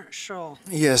 Commissioner Scholl.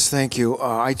 Yes, thank you.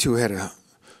 I too had a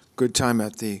good time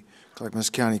at the Clackamas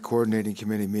County Coordinating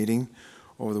Committee meeting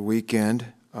over the weekend.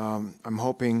 I'm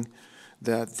hoping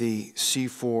that the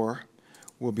C4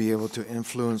 will be able to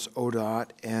influence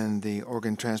ODOT and the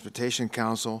Oregon Transportation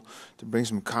Council to bring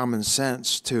some common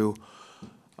sense to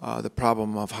the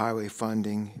problem of highway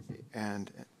funding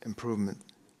and improvement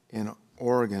in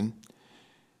Oregon,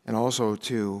 and also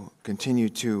to continue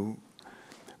to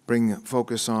bring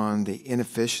focus on the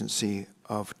inefficiency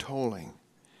of tolling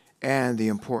and the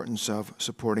importance of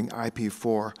supporting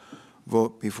IP4,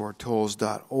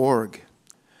 votebeforetolls.org.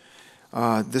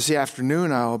 This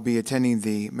afternoon, I'll be attending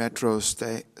the Metro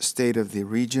State of the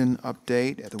Region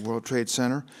update at the World Trade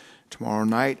Center. Tomorrow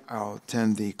night, I'll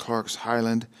attend the Clarks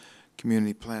Highland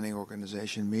Community Planning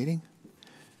Organization meeting.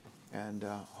 And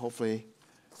hopefully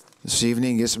this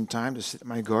evening, get some time to sit in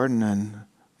my garden and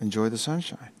enjoy the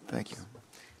sunshine. Thank you.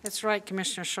 That's right,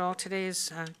 Commissioner Scholl. Today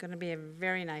is going to be a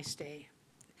very nice day.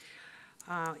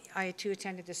 I too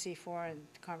attended the C4 and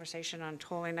conversation on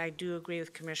tolling. I do agree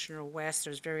with Commissioner West.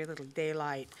 There's very little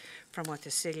daylight from what the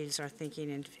cities are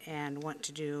thinking and want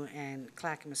to do in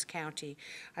Clackamas County.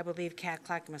 I believe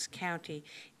Clackamas County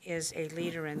is a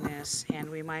leader in this, and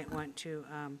we might want to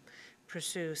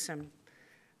pursue some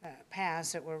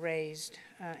paths that were raised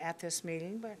at this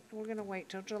meeting, but we're going to wait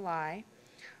till July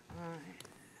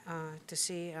to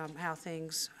see how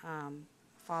things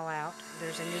fall out.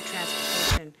 There's a new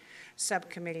transportation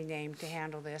subcommittee named to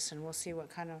handle this, and we'll see what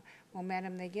kind of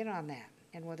momentum they get on that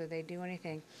and whether they do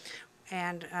anything.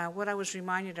 And what I was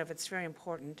reminded of, it's very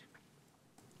important,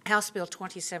 House Bill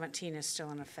 2017 is still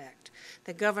in effect.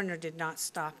 The governor did not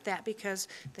stop that because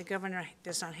the governor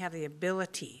does not have the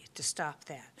ability to stop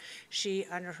that. She,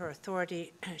 under her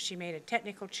authority, she made a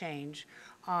technical change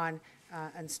on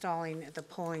installing the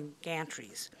polling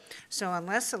gantries. So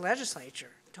unless the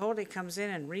legislature totally comes in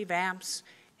and revamps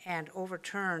and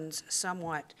overturns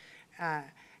somewhat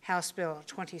House Bill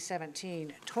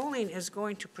 2017, tolling is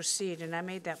going to proceed, and I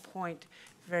made that point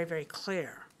very, very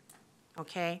clear.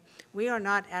 Okay? We are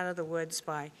not out of the woods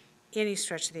by any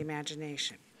stretch of the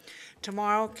imagination.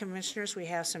 Tomorrow, Commissioners, we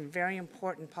have some very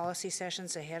important policy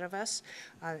sessions ahead of us.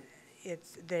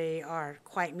 They are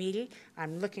quite meaty.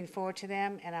 I'm looking forward to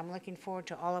them, and I'm looking forward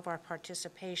to all of our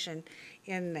participation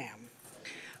in them.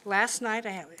 Last night,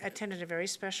 I attended a very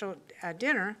special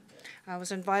dinner. I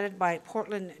was invited by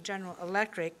Portland General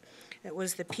Electric. It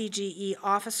was the PGE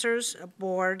Officers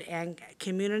Board and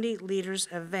Community Leaders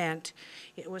event.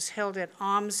 It was held at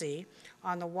OMSI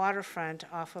on the waterfront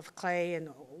off of Clay and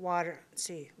Water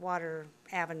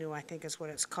Avenue, I think is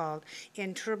what it's called,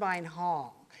 in Turbine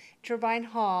Hall. Turbine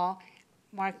Hall,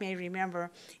 Mark may remember,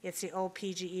 it's the old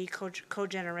PGE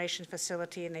cogeneration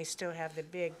facility, and they still have the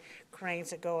big cranes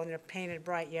that go, and they're painted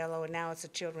bright yellow, and now it's a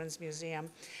children's museum.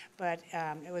 But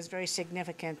it was very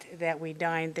significant that we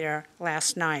dined there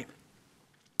last night.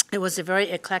 It was a very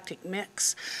eclectic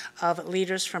mix of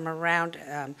leaders from around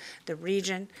the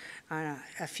region.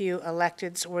 A few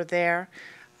electeds were there.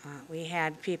 We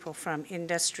had people from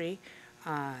industry,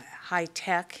 high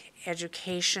tech,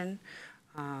 education.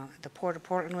 The Port of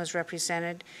Portland was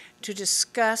represented to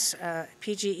discuss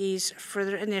PGE's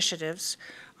further initiatives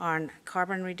on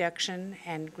carbon reduction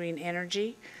and green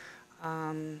energy.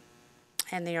 And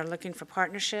they are looking for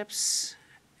partnerships.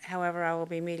 However, I will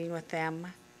be meeting with them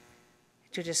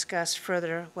to discuss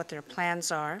further what their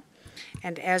plans are.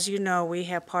 And as you know, we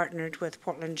have partnered with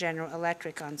Portland General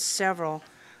Electric on several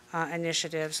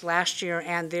initiatives last year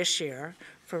and this year,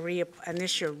 and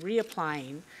this year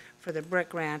reapplying for the BRIC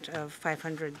grant of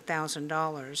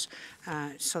 $500,000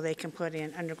 so they can put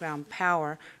in underground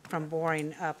power from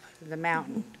boring up the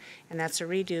mountain. And that's a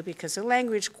redo because the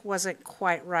language wasn't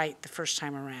quite right the first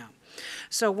time around.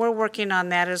 So we're working on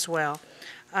that as well.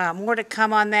 More to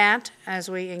come on that as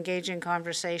we engage in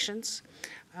conversations.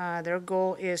 Their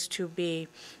goal is to be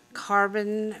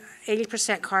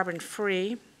 80%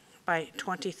 carbon-free by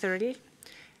 2030.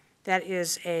 That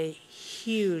is a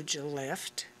huge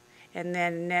lift. And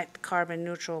then net carbon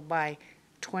neutral by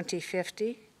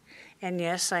 2050. And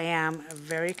yes, I am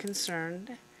very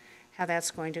concerned how that's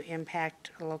going to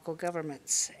impact local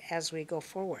governments as we go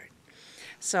forward.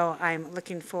 So I'm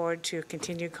looking forward to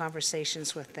continued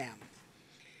conversations with them.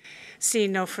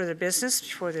 Seeing no further business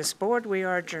before this board, we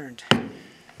are adjourned.